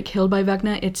actually get killed by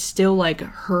Vecna, it's still like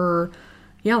her,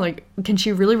 yeah, like, can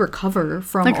she really recover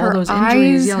from like all those eyes,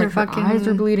 injuries? Yeah, like her eyes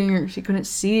are bleeding, or she couldn't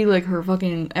see, like her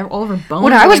fucking, all of her bones.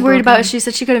 What I was like, worried broken. about is she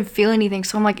said she couldn't feel anything,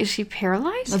 so I'm like, is she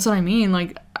paralyzed? That's what I mean.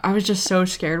 Like, I was just so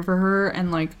scared for her,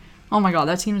 and like, oh my god,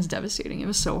 that scene was devastating. It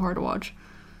was so hard to watch.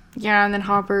 Yeah, and then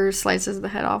Hopper slices the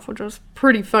head off, which was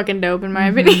pretty fucking dope in my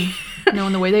opinion. No,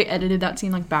 and the way they edited that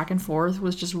scene, like, back and forth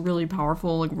was just really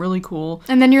powerful, like, really cool.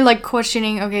 And then you're, like,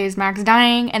 questioning, okay, is Max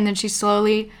dying? And then she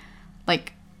slowly,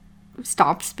 like,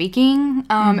 stops speaking.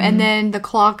 And then the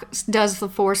clock does the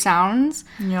 4 sounds.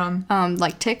 Yeah.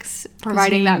 Like, ticks,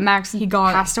 providing that Max he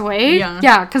got passed away. Yeah.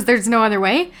 Yeah, because there's no other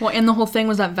way. Well, and the whole thing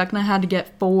was that Vecna had to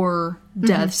get 4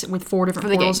 deaths with 4 different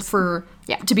portals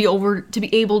to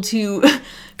be able to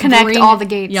connect all the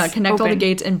gates. Yeah, connect all open. the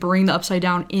gates and bring the Upside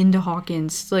Down into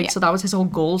Hawkins. Like, so that was his whole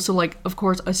goal. So, like, of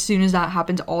course, as soon as that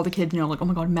happens, all the kids know, like, oh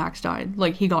my god, Max died.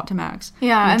 Like, he got to Max.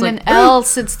 Yeah, and then like, Elle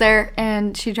sits there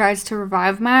and she tries to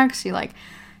revive Max.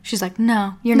 She's like,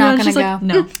 no, you're not gonna go. Like,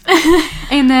 no.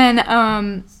 And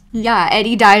then, yeah,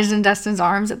 Eddie dies in Dustin's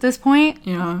arms at this point.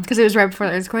 Yeah. Because it was right before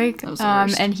the earthquake. That was the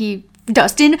worst. And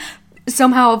Dustin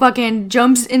somehow fucking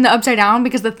jumps in the Upside Down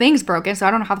because the thing's broken, so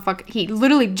I don't know how the fuck he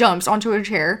literally jumps onto a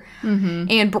chair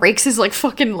and breaks his like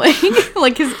fucking leg,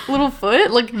 like his little foot,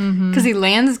 like because he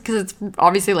lands, because it's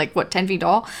obviously like what 10 feet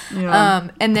tall. Yeah.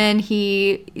 And then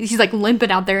he's like limping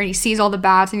out there and he sees all the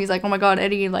bats and he's like, oh my god,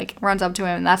 Eddie, like runs up to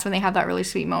him, and that's when they have that really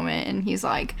sweet moment and he's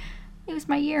like, it was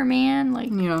my year, man.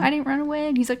 Like, I didn't run away.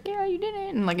 And he's like, yeah, you didn't.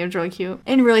 And, like, it was really cute.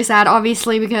 And really sad,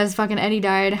 obviously, because fucking Eddie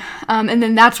died. And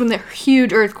then that's when the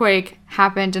huge earthquake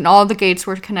happened and all the gates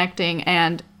were connecting.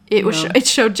 And it was it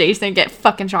showed Jason get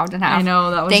fucking chopped in half. I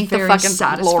know, that was very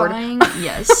satisfying. Lord.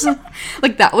 Yes.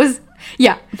 Like, that was...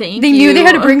 Yeah, they knew they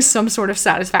had to bring some sort of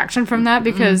satisfaction from that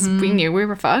because we knew we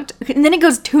were fucked. And then it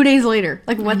goes 2 days later.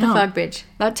 Like, what the fuck, bitch?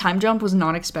 That time jump was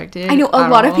not expected. I know, a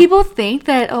lot of people think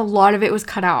that a lot of it was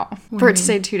cut out for it to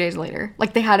say 2 days later.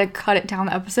 Like, they had to cut it down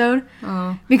the episode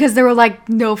because they were like,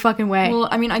 no fucking way. Well,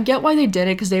 I mean, I get why they did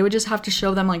it, because they would just have to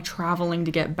show them, like, traveling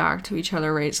to get back to each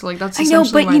other, right? So, like, that's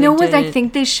essentially I know, but you know what I think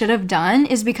think they should have done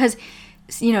is because...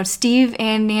 You know, Steve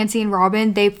and Nancy and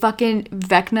Robin, they fucking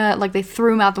Vecna, like, they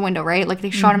threw him out the window, right? Like, they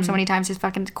shot him so many times, his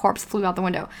fucking corpse flew out the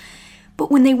window.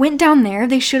 But when they went down there,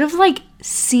 they should have, like,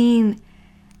 seen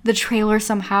the trailer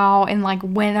somehow and, like,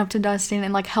 went up to Dustin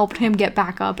and, like, helped him get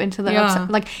back up into the,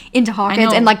 into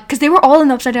Hawkins. And, like, because they were all in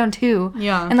the Upside Down, too.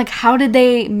 Yeah. And, like, how did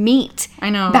they meet? I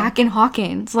know. Back in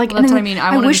Hawkins? Like, well, that's what I mean.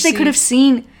 I wish they could have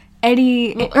seen...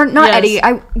 Eddie, or not Eddie,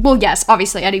 yes,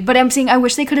 obviously Eddie, but I'm saying I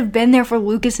wish they could have been there for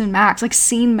Lucas and Max, like,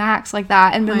 seen Max like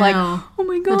that, and been like, oh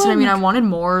my god. That's what I mean, I wanted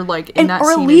more, like, in that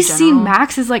scene. Or at least seen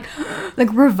Max is, like,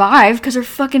 revived, because her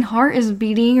fucking heart is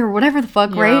beating, or whatever the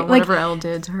fuck, right? Whatever like, Elle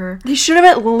did to her. They should have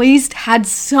at least had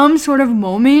some sort of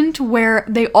moment where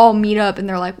they all meet up, and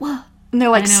they're like, what? And they're,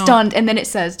 like, stunned, and then it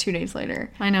says 2 days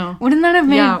later. I know. Wouldn't that have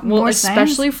made more sense?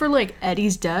 Especially for, like,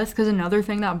 Eddie's death, because another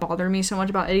thing that bothered me so much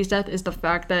about Eddie's death is the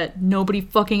fact that nobody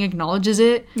fucking acknowledges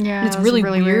it. Yeah, and it's really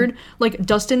weird. Like,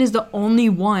 Dustin is the only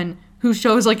one who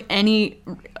shows, like, any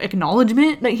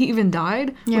acknowledgement that he even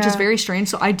died, which is very strange.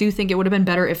 So I do think it would have been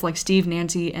better if, like, Steve,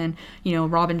 Nancy, and, you know,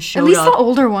 Robin showed up. At least the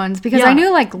older ones, because I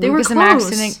knew, like, Lucas and Max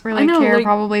didn't really care, like,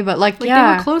 probably, but, like, they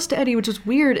were close to Eddie, which was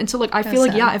weird. And so, like, I feel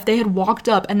like, if they had walked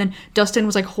up and then Dustin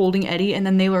was, like, holding Eddie, and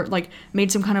then they were, like,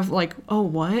 made some kind of, like, oh,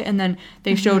 what? And then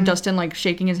they showed Dustin, like,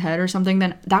 shaking his head or something,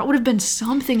 then that would have been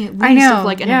something at least of,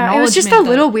 like, an acknowledgement. It was just a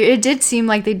little weird. It did seem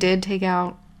like they did take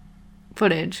out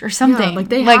footage or something. Yeah, like,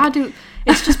 they had to...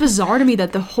 It's just bizarre to me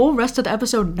that the whole rest of the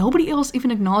episode, nobody else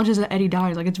even acknowledges that Eddie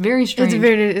died. Like, it's very strange.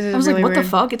 I was like, what weird. the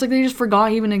fuck? It's like they just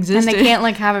forgot he even existed. And they can't,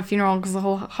 like, have a funeral because the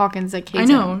whole Hawkins, like, hates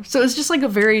I know. him. So it's just, like, a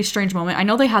very strange moment. I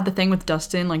know they had the thing with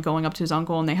Dustin, like, going up to his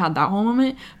uncle, and they had that whole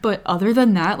moment. But other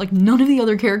than that, like, none of the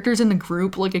other characters in the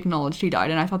group, like, acknowledged he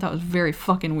died. And I thought that was very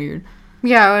fucking weird.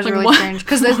 Yeah, it was, like, really strange.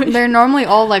 Because they're normally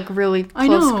all, like, really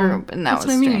close group, and that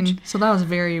was strange. So that was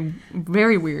very,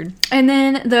 very weird. And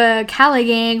then the Callie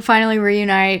gang finally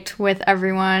reunite with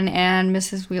everyone, and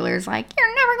Mrs. Wheeler's like,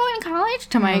 you're never going to college,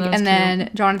 to Mike. And then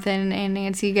Jonathan and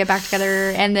Nancy get back together,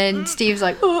 and then Steve's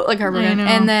like, oh, like heartbroken.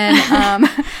 And then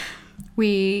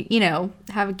we, you know,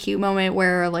 have a cute moment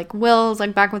where, like, Will's,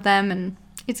 like, back with them, and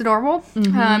It's adorable.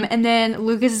 And then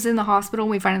Lucas is in the hospital.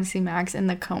 And we finally see Max in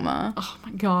the coma. Oh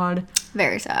my god.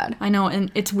 Very sad. I know,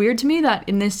 and it's weird to me that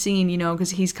in this scene, you know, because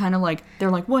he's kind of like, they're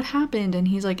like, what happened? And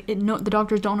he's like, no, the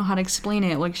doctors don't know how to explain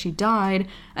it. Like, she died,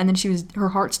 and then her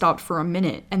heart stopped for a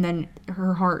minute, and then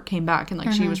her heart came back, and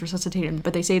like she was resuscitated.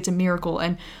 But they say it's a miracle,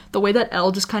 and the way that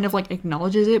Elle just kind of like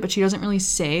acknowledges it, but she doesn't really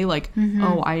say like,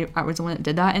 oh, I was the one that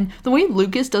did that. And the way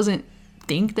Lucas doesn't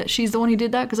think that she's the one who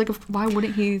did that, because like, why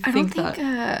wouldn't he think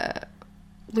that?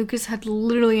 Lucas had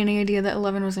literally any idea that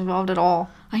 11 was involved at all.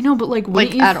 I know, but like,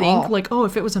 wouldn't you think like, oh,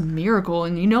 if it was a miracle,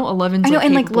 and you know, 11's I know, like,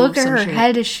 and like, look at her shit.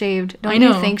 head is shaved. Don't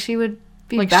you think she would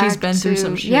be like back she's been through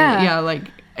some shit? Yeah, like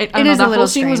it is that a little whole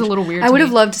scene strange. was a little weird. I would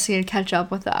have loved to see it catch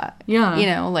up with that. Yeah, you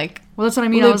know, like. Well, that's what I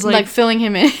mean. Luke, I was like filling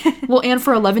him in. Well, and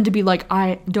for 11 to be like,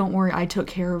 don't worry, I took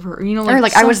care of her. You know, like, or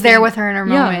like I was there with her in her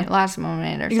last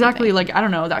moment, or exactly. Something. Like, I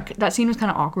don't know, that scene was kind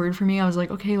of awkward for me. I was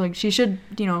like, okay, like she should,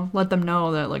 you know, let them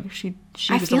know that like she.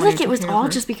 I feel like it was all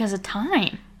just because of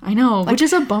time. I know, like, which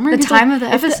is a bummer. The time of the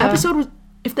episode.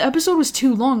 If the episode was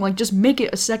too long, like just make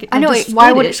it a second. I know.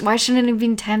 Why shouldn't it have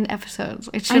been 10 episodes?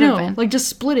 It should have been. Like just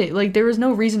split it. Like there was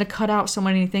no reason to cut out so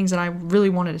many things that I really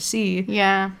wanted to see.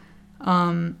 Yeah.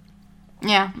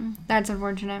 Yeah, that's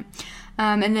unfortunate.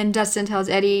 And then Dustin tells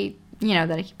Eddie, you know,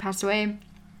 that he passed away.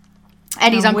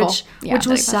 Eddie's uncle. Which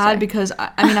was sad because,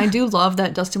 I mean, I do love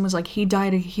that Dustin was like, he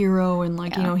died a hero, and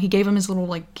like, you know, he gave him his little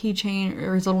like keychain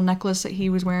or his little necklace that he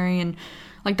was wearing, and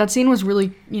like that scene was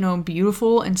really, you know,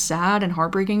 beautiful and sad and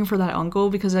heartbreaking for that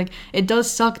uncle, because like it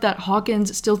does suck that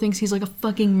Hawkins still thinks he's like a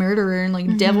fucking murderer and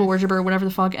like devil worshiper or whatever the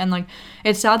fuck, and like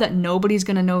it's sad that nobody's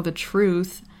gonna know the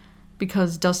truth,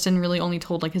 because Dustin really only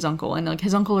told like his uncle, and like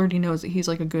his uncle already knows that he's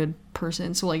like a good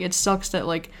person. So like it sucks that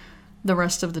like the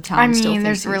rest of the town still thinks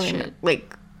there's really shit.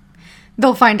 Like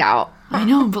they'll find out. I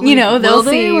know, but like, you know, they'll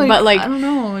see. Like, but like I don't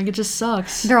know, like it just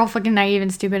sucks. They're all fucking naive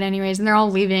and stupid anyways, and they're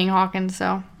all leaving Hawkins.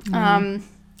 So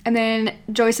and then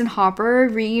Joyce and Hopper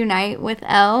reunite with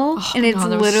Elle, and it's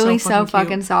literally so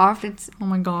fucking soft. It's oh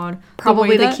my god,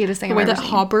 probably the cutest thing I've ever seen. The way that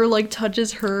Hopper like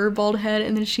touches her bald head,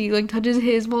 and then she like touches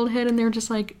his bald head, and they're just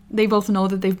like, they both know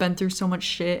that they've been through so much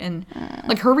shit, and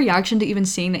like her reaction to even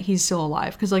seeing that he's still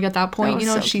alive, because like at that point, you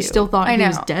know, she still thought he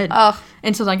was dead.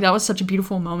 And so like that was such a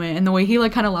beautiful moment, and the way he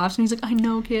like kind of laughs and he's like, I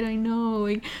know, kid, I know,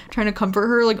 like trying to comfort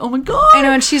her, like, oh my god, I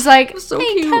know, and she's like, so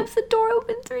he cute. kept the door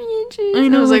open 3 inches. I know,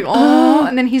 and I was like, oh,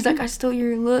 and then he's like, I stole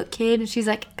your look, kid, and she's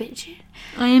like, bitch.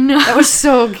 I know. That was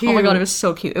so cute. Oh my god, it was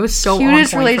so cute. It was so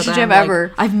cutest on point relationship for them. ever.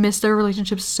 Like, I've missed their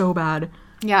relationship so bad.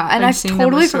 Yeah, and I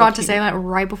totally forgot to say that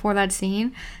right before that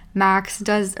scene.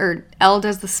 Elle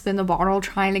does the spin the bottle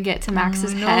trying to get to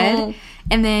Max's head,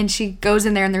 and then she goes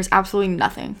in there and there's absolutely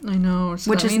nothing. I know,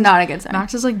 so which is not a good sign.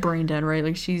 Max is like brain dead, right?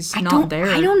 Like she's not there.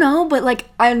 I don't know, but like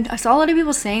I saw a lot of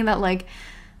people saying that like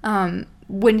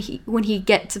when he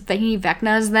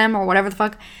Vecna's them or whatever the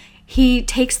fuck, he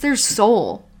takes their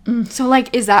soul. So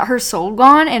like, is that her soul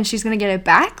gone and she's gonna get it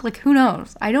back? Like, who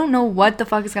knows? I don't know what the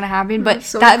fuck is gonna happen, but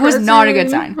that was not a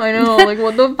good sign. I know, like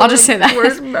what the fuck? I'll just say that.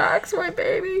 Where's Max, my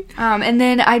baby? And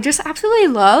then I just absolutely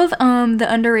love the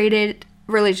underrated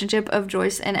relationship of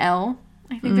Joyce and Elle.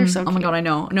 I think they're so cute. Oh my god, I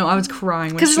know. No, I was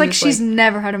crying. Because like she's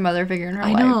never had a mother figure in her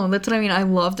life. I know, that's what I mean. I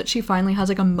love that she finally has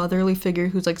like a motherly figure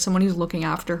who's like someone who's looking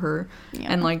after her.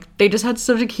 Yeah. And like they just had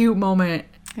such a cute moment.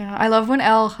 Yeah, I love when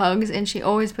Elle hugs and she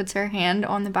always puts her hand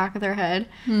on the back of their head.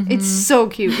 It's so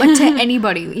cute. Like to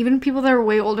anybody, even people that are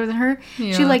way older than her,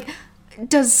 she like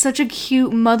does such a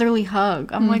cute motherly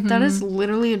hug. I'm like, that is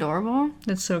literally adorable.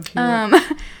 That's so cute.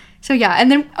 So yeah,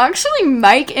 and then actually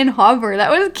Mike and Hopper, that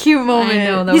was a cute moment.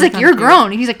 I know, he's like, you're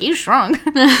grown. He's like, you strong.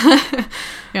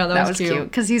 Yeah, that was cute.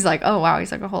 Because he's like, oh wow,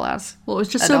 he's like a whole ass. Well, it was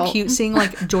just so cute seeing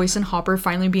like Joyce and Hopper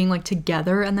finally being like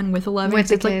together, and then with 11, with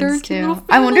the it's like kids they're too.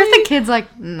 I wonder if the kids like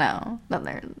that they're.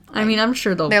 Like, I mean, I'm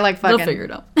sure they're like fucking, they'll figure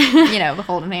it out. You know, the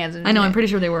holding hands. And I know. I'm pretty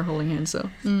sure they were holding hands. So.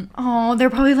 Oh, they're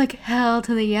probably like hell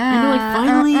to the yeah. And they're like,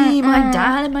 finally, my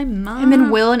dad and my mom. And then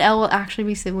Will and Elle will actually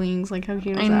be siblings. Like how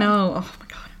cute is that? I know. Oh my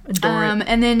god. Adore it.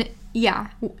 And then yeah,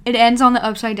 it ends on the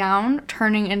upside down,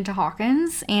 turning into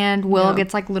Hawkins, and Will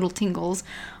gets like little tingles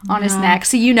on his neck.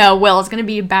 So you know Will is gonna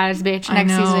be a badass bitch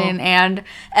next season, and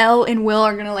Elle and Will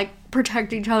are gonna like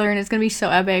protect each other, and it's gonna be so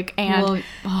epic and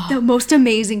the most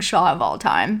amazing shot of all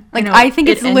time. Like I think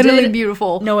it's literally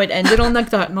beautiful. No, it ended on like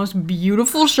the most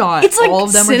beautiful shot. It's like all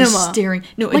of them cinema. Are just staring.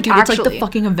 No, like, dude, it's like the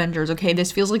fucking Avengers. Okay,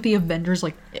 this feels like the Avengers,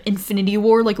 like Infinity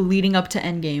War, like leading up to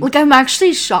Endgame. Like I'm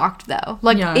actually shocked though.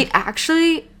 Like it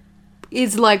actually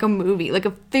is like a movie, like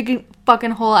a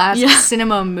fucking whole ass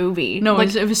cinema movie. No,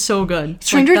 like, it was so good.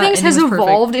 Stranger Things has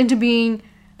evolved into being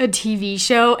a TV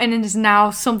show, and it is now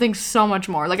something so much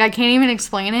more. Like, I can't even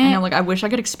explain it. I know, like, I wish I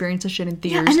could experience this shit in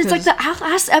theaters. Yeah, and it's like the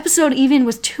last episode even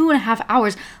was 2.5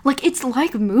 hours. Like, it's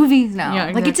like movies now. Yeah,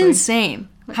 exactly. Like, it's insane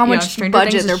how much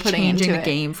budget they're putting into it. Changing the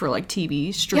game for, like,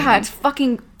 TV streaming. Yeah, it's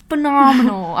fucking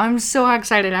phenomenal. I'm so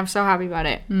excited. I'm so happy about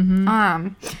it.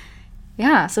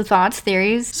 Yeah, so thoughts,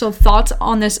 theories. So thoughts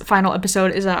on this final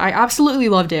episode is that I absolutely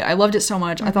loved it. I loved it so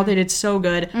much. I thought they did so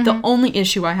good. The only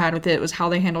issue I had with it was how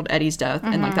they handled Eddie's death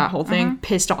and like that whole thing.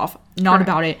 Pissed off. Not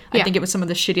about it. I think it was some of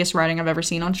the shittiest writing I've ever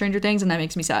seen on Stranger Things, and that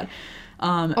makes me sad.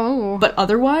 But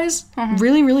otherwise,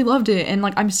 really, really loved it. And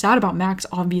like, I'm sad about Max,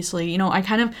 obviously. You know, I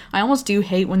almost do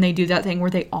hate when they do that thing where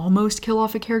they almost kill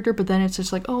off a character, but then it's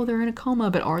just like, oh, they're in a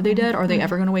coma, but are they dead? Are they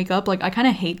ever gonna wake up? Like, I kind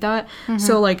of hate that.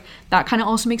 So like, that kind of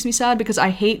also makes me sad, because I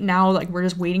hate now, like, we're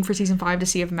just waiting for season 5 to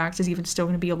see if Max is even still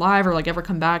gonna be alive or like ever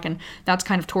come back, and that's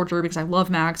kind of torture because I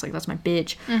love Max. Like, that's my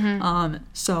bitch.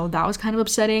 So that was kind of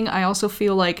upsetting. I also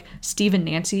feel like Steve and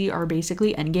Nancy are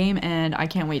basically endgame, and I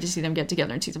can't wait to see them get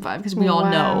together in season 5, because we all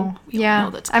know.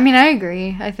 I mean, I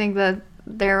agree. I think that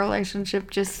their relationship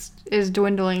just is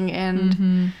dwindling,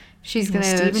 and she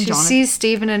sees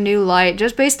Steve in a new light,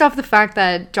 just based off the fact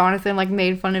that Jonathan like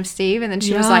made fun of Steve, and then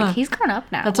she was like, he's grown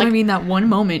up now. That's like, what I mean. That one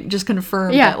moment just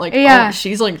confirmed that like, oh,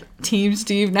 she's like team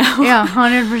Steve now. Yeah,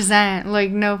 100%.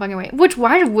 Like, no fucking way. Which,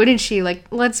 why wouldn't she? Like,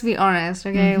 let's be honest,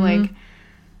 okay? Like,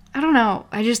 I don't know.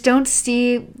 I just don't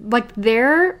see like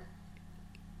their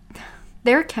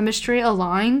chemistry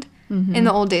aligned. In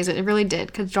the old days, it really did,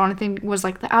 because Jonathan was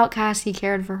like the outcast. He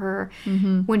cared for her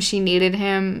when she needed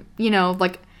him. You know,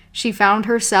 like, she found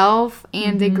herself,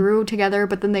 and they grew together,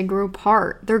 but then they grew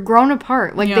apart. They're grown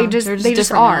apart. Like, they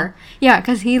just are. Now. Yeah,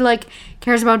 because he like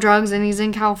cares about drugs, and he's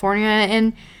in California,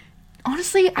 and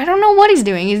honestly, I don't know what he's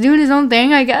doing. He's doing his own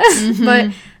thing, I guess.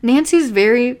 But Nancy's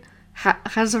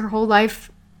has her whole life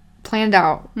planned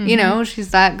out. You know,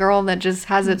 she's that girl that just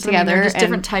has it together. They're just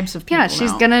different types of people. Yeah,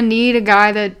 she's gonna need a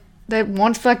guy that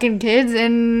wants fucking kids,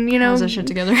 and, you know, has that shit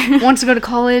together. Wants to go to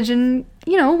college, and,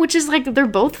 you know, which is like, they're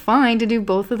both fine to do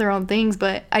both of their own things,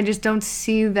 but I just don't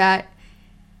see that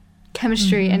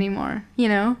chemistry anymore, you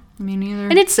know? Me neither.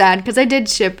 And it's sad, because I did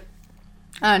ship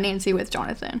Nancy with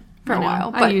Jonathan for a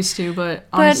while. I used to, but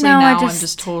honestly now I'm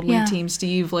just totally team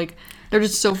Steve. Like, they're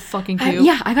just so fucking cute.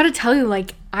 I gotta tell you,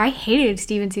 like, I hated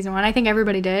Steve in season 1. I think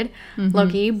everybody did,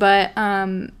 low-key. But,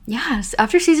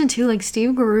 after season 2, like,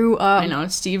 Steve grew up. I know,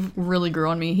 Steve really grew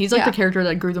on me. He's, like, the character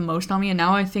that grew the most on me. And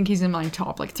now I think he's in my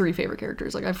top, like, 3 favorite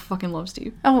characters. Like, I fucking love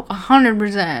Steve. Oh,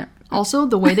 100%. Also,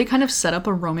 the way they kind of set up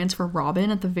a romance for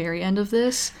Robin at the very end of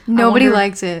this. Nobody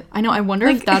likes it. I know, I wonder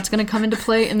if that's going to come into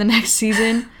play in the next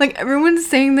season. Like, everyone's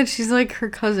saying that she's, like, her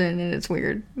cousin, and it's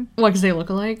weird. What, because they look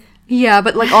alike? Yeah,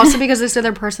 but like also because they said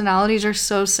their personalities are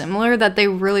so similar that they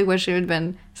really wish it had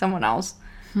been someone else.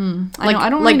 Like, I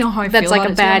don't really know how I feel about it. That's like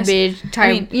a bad bitch type,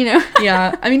 I mean, you know?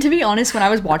 Yeah. I mean, to be honest, when I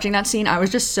was watching that scene, I was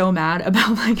just so mad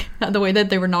about, like, the way that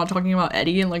they were not talking about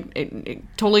Eddie and, like,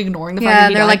 totally ignoring the fact that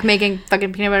he died. Like, making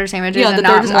fucking peanut butter sandwiches and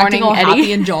not just mourning acting all Eddie.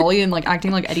 happy and jolly and, like,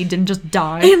 acting like Eddie didn't just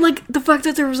die. And, like, the fact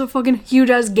that there was a fucking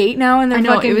huge-ass gate now in their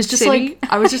fucking it was just, city. like,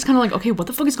 I was just kind of like, okay, what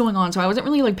the fuck is going on? So I wasn't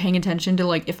really, like, paying attention to,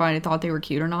 like, if I thought they were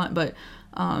cute or not, but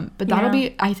that'll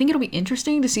be, I think it'll be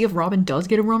interesting to see if Robin does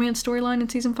get a romance storyline in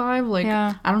season 5. Like,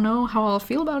 I don't know how I'll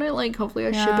feel about it. Like, hopefully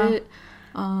I ship it.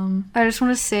 I just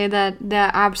want to say that the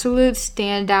absolute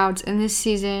standouts in this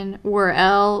season were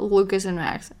Elle, Lucas, and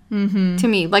Max. To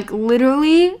me, like,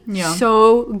 literally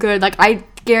so good. Like, I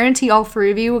guarantee all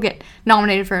 3 of you will get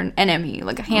nominated for an Emmy,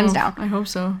 like, hands down. I hope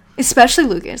so. Especially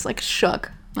Lucas, like,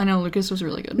 shook. I know, Lucas was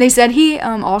really good. They said he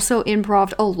also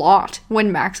improv'd a lot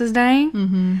when Max is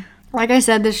dying. Like I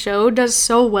said, the show does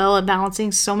so well at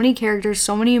balancing so many characters,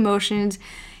 so many emotions,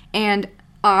 and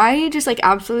I just, like,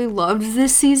 absolutely loved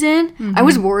this season. I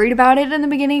was worried about it in the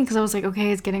beginning, because I was like,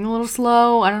 okay, it's getting a little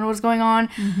slow, I don't know what's going on,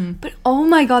 but oh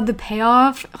my god, the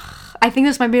payoff, I think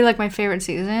this might be, like, my favorite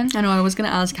season. I know, I was gonna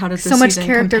ask, how does this season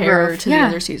compare to the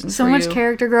other seasons so much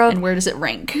character growth. And where does it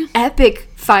rank? Epic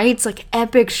fights, like,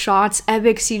 epic shots,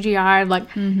 epic CGI, like,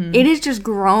 it has just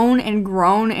grown and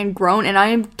grown and grown, and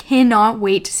I cannot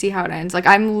wait to see how it ends. Like,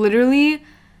 I'm literally...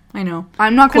 I know.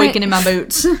 I'm not gonna... quaking in my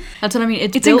boots. That's what I mean.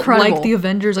 It's built incredible. Like the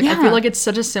Avengers. Like, I feel like it's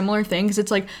such a similar thing, because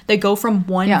it's like they go from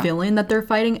one villain that they're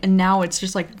fighting, and now it's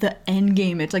just like the end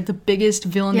game. It's like the biggest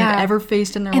villain they've ever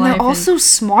faced in their life. And they're also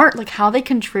smart, like how they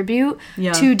contribute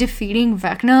to defeating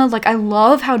Vecna. Like, I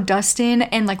love how Dustin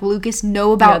and like Lucas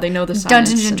know about they know the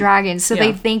Dungeons and Dragons, so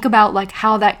they think about like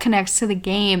how that connects to the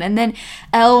game. And then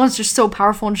Elle is just so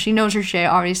powerful, and she knows her shit,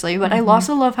 obviously. But I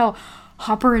also love how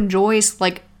Hopper and Joyce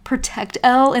like protect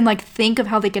Elle and like think of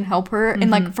how they can help her and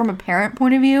like from a parent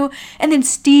point of view, and then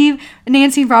Steve,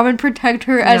 Nancy, and Robin protect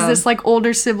her as this like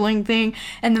older sibling thing,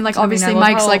 and then like obviously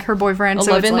Mike's like her boyfriend.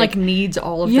 11 so it's like needs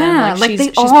all of them. Yeah, like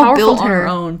she's all powerful build on her her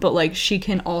own, but like she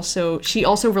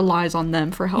also relies on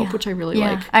them for help, which I really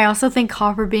like. I also think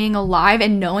Copper being alive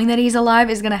and knowing that he's alive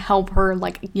is gonna help her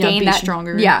like gain that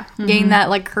stronger. Gain that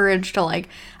like courage to like,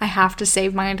 I have to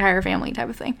save my entire family type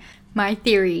of thing. My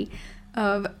theory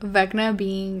of Vecna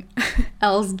being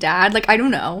Elle's dad, like I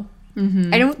don't know.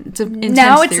 I don't. It's an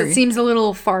it seems a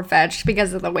little far fetched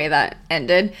because of the way that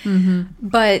ended.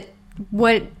 But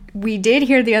what we did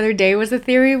hear the other day was a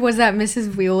theory was that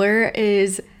Mrs. Wheeler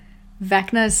is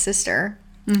Vecna's sister.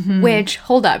 Which,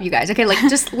 hold up, you guys. Okay, like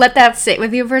just let that sit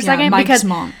with you for a second. Mike's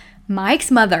mom.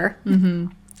 Mike's mother,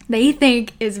 they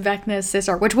think is Vecna's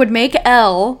sister, which would make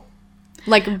Elle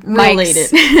like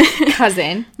Mike's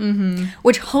cousin.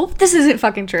 Which, hope this isn't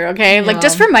fucking true, okay? Like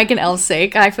just for Mike and Elle's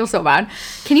sake, I feel so bad.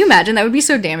 Can you imagine? That would be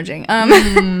so damaging.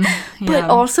 But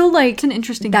also like it's an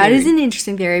interesting that theory. is an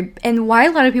interesting theory. And why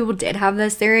a lot of people did have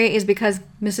this theory is because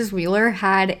Mrs. Wheeler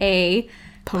had a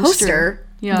poster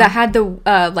that had the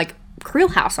like Creel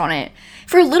House on it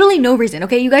for literally no reason.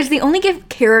 Okay, you guys, they only give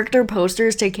character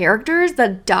posters to characters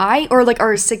that die or like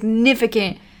are a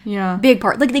significant big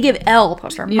part. Like they give Elle a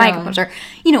poster, Mike a poster,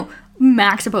 you know,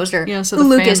 Max a poster. Yeah, so the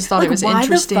Lucas fans thought like, it was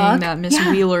interesting that Miss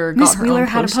Wheeler got her own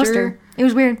had a poster. It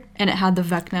was weird. And it had the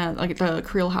Vecna, like the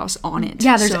Creel House on it.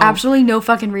 Yeah, there's absolutely no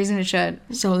fucking reason it should.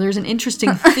 So there's an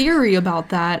interesting theory about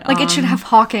that. Like it should have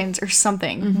Hawkins or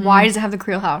something. Why does it have the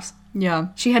Creel House? Yeah.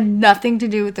 She had nothing to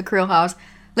do with the Creel House.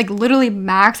 Like, literally,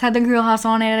 Max had the Creel House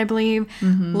on it, I believe.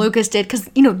 Lucas did, because,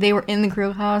 you know, they were in the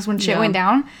Creel House when shit went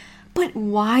down. But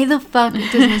why the fuck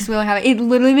does Miss Wheeler have it? It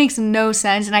literally makes no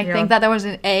sense, and I think that was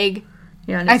an egg.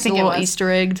 Yeah, and it's a little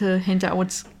Easter egg to hint at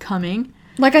what's coming.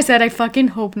 Like I said, I fucking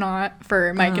hope not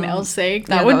for Mike and Elle's sake.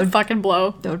 That would fucking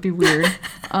blow. That would be weird.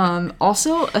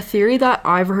 Also, a theory that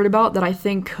I've heard about that I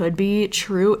think could be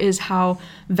true is how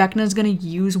Vecna's gonna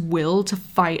use Will to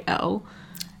fight Elle.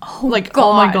 Oh, like, God.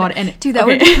 Oh my God. And dude, that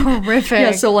would be horrific.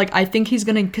 Yeah, so like I think he's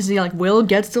gonna, because like Will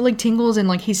gets to like tingles and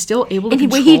like he's still able to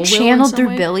control he channeled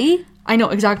through Billy. I know,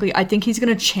 exactly. I think he's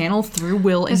gonna channel through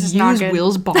Will and use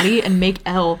Will's body and make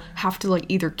Elle have to like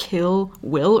either kill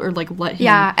Will or like let him.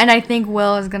 Yeah, and I think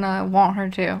Will is gonna want her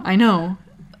to. I know.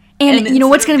 And you know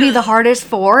what's gonna be the hardest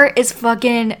for is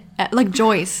fucking like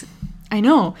Joyce. I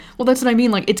know. Well, that's what I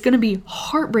mean. Like, it's gonna be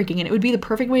heartbreaking, and it would be the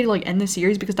perfect way to like end the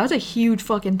series because that's a huge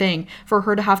fucking thing for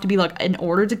her to have to be like, in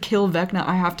order to kill Vecna,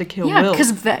 I have to kill Will. Yeah,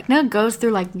 because Vecna goes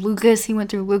through like Lucas. He went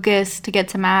through Lucas to get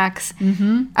to Max.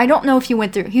 I don't know if he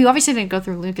went through. He obviously didn't go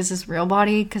through Lucas's real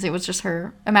body because it was just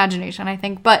her imagination, I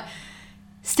think. But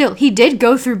still, he did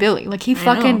go through Billy. Like, he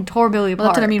fucking tore Billy apart. Well,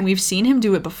 that's what I mean. We've seen him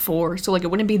do it before, so like it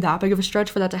wouldn't be that big of a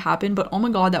stretch for that to happen. But oh my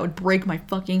God, that would break my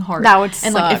fucking heart. That would suck.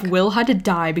 And like if Will had to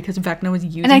die because Vecna was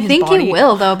using his body. And I think he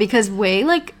will though, because Way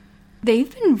like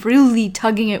they've been really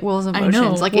tugging at Will's emotions. I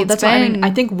know. Like well, it's that's been. What I mean. I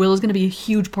think Will is going to be a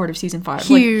huge part of season 5. Huge.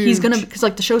 Like he's gonna, because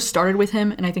like the show started with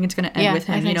him, and I think it's going to end with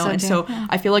him. I think you know, so and too. so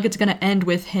I feel like it's going to end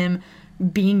with him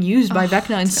being used by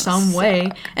Vecna in some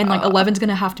way, and like Eleven's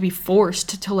gonna have to be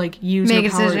forced to like use Make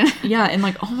her power. decision. Yeah, and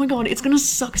like oh my God, it's gonna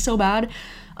suck so bad.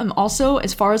 Also,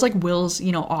 as far as like Will's,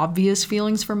 you know, obvious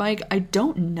feelings for Mike, I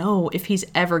don't know if he's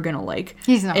ever gonna like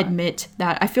admit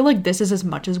that. I feel like this is as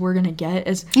much as we're gonna get,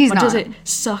 as much as it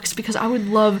sucks, because I would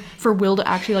love for Will to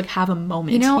actually like have a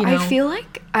moment. You know? I feel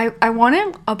like I want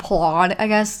to applaud, I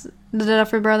guess, the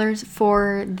Duffer Brothers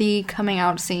for the coming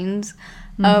out scenes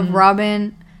of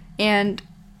Robin and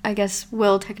I guess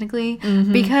Will technically,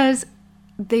 because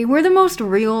they were the most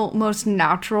real, most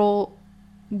natural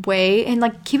way. And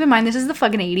like, keep in mind, this is the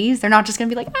fucking 80s. They're not just gonna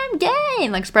be like, I'm gay,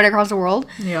 and like spread across the world.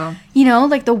 Yeah. You know,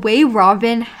 like the way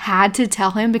Robin had to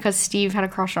tell him because Steve had a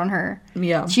crush on her.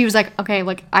 Yeah. She was like, okay,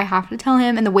 like I have to tell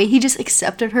him, and the way he just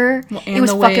accepted her, it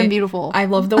was fucking beautiful. I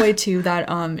love the way too that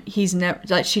he's never,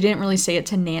 that she didn't really say it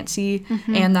to Nancy,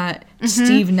 and that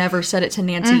Steve never said it to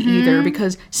Nancy either,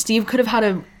 because Steve could have had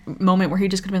a moment where he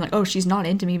just could have been like, oh, she's not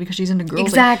into me because she's into girls.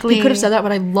 Exactly. Like, he could have said that,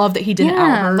 but I love that he didn't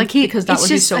out her, like because that would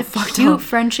be so fucked up.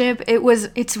 Friendship.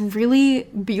 It's really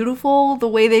beautiful the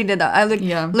way they did that. I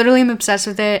literally am obsessed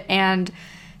with it. And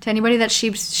to anybody that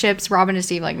ships Robin and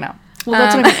Steve, like, no, Well,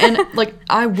 that's what I mean. And, like,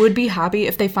 I would be happy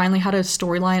if they finally had a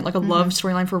storyline, like a love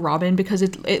storyline for Robin, because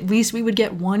at least we would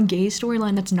get one gay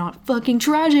storyline that's not fucking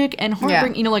tragic and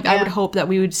heartbreaking. You know, like, I would hope that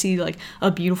we would see, like, a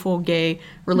beautiful gay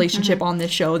relationship on this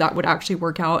show that would actually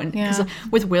work out. And because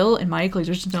with Will and Mike, like,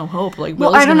 there's just no hope. Like,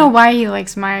 well, I don't know why he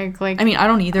likes Mike. Like, I mean, I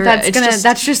don't either.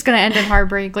 That's just gonna end in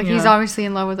heartbreak. Like, he's obviously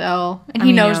in love with Elle, and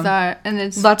he knows that, and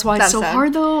that's why it's so sad.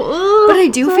 hard, though. But I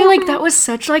do feel like that was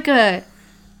such, like, a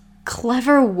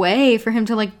clever way for him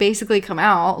to, like, basically come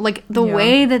out. Like, the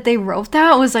way that they wrote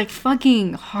that was, like,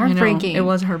 fucking heartbreaking. It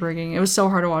was heartbreaking. It was so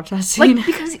hard to watch that scene. Like,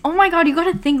 because, oh my god, you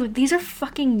gotta think, like, these are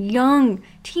fucking young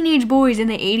teenage boys in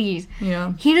the 80s.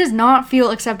 Yeah. He does not feel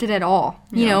accepted at all.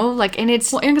 You know? Like, and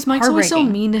it's and because Mike's always so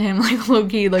mean to him, like,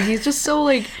 low-key. Like, he's just so,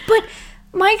 like... But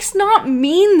Mike's not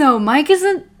mean, though. Mike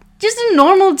isn't just a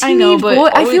normal teenage boy.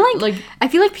 I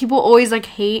feel like people always, like,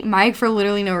 hate Mike for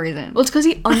literally no reason. Well, it's because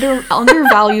he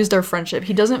undervalues their friendship.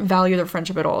 He doesn't value their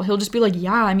friendship at all. He'll just be like,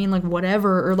 yeah, I mean, like,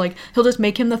 whatever. Or, like, he'll just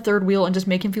make him the third wheel and just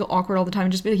make him feel awkward all the time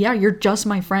and just be like, yeah, you're just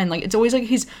my friend. Like, it's always like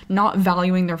he's not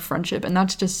valuing their friendship, and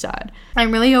that's just sad.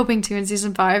 I'm really hoping, too, in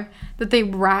season 5 that they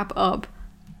wrap up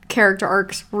character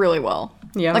arcs really well.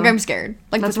 Yeah. Like, I'm scared.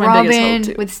 Like, that's with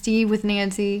Robin, with Steve, with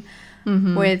Nancy...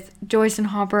 with Joyce and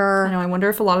Hopper. I know. I wonder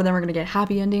if a lot of them are going to get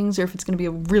happy endings or if it's going to be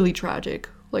a really tragic,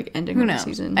 like, ending of the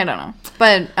season. I don't know.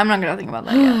 But I'm not going to think about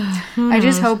that yet. I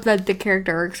just hope that the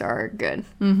character arcs are good.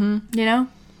 You know?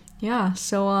 Yeah,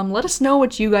 so let us know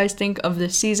what you guys think of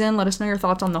this season. Let us know your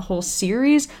thoughts on the whole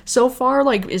series so far.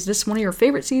 Like, is this one of your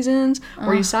favorite seasons?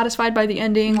 Were you satisfied by the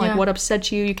ending? Like, what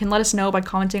upset you? You can let us know by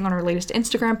commenting on our latest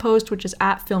Instagram post, which is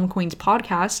at Film Queens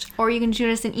Podcast. Or you can shoot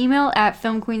us an email at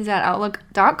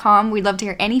filmqueens@outlook.com. We'd love to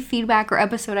hear any feedback or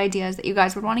episode ideas that you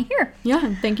guys would want to hear. Yeah,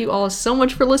 and thank you all so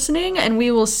much for listening, and we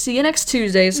will see you next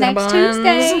Tuesday, Next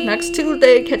Tuesday. Next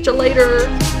Tuesday. Catch you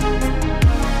later.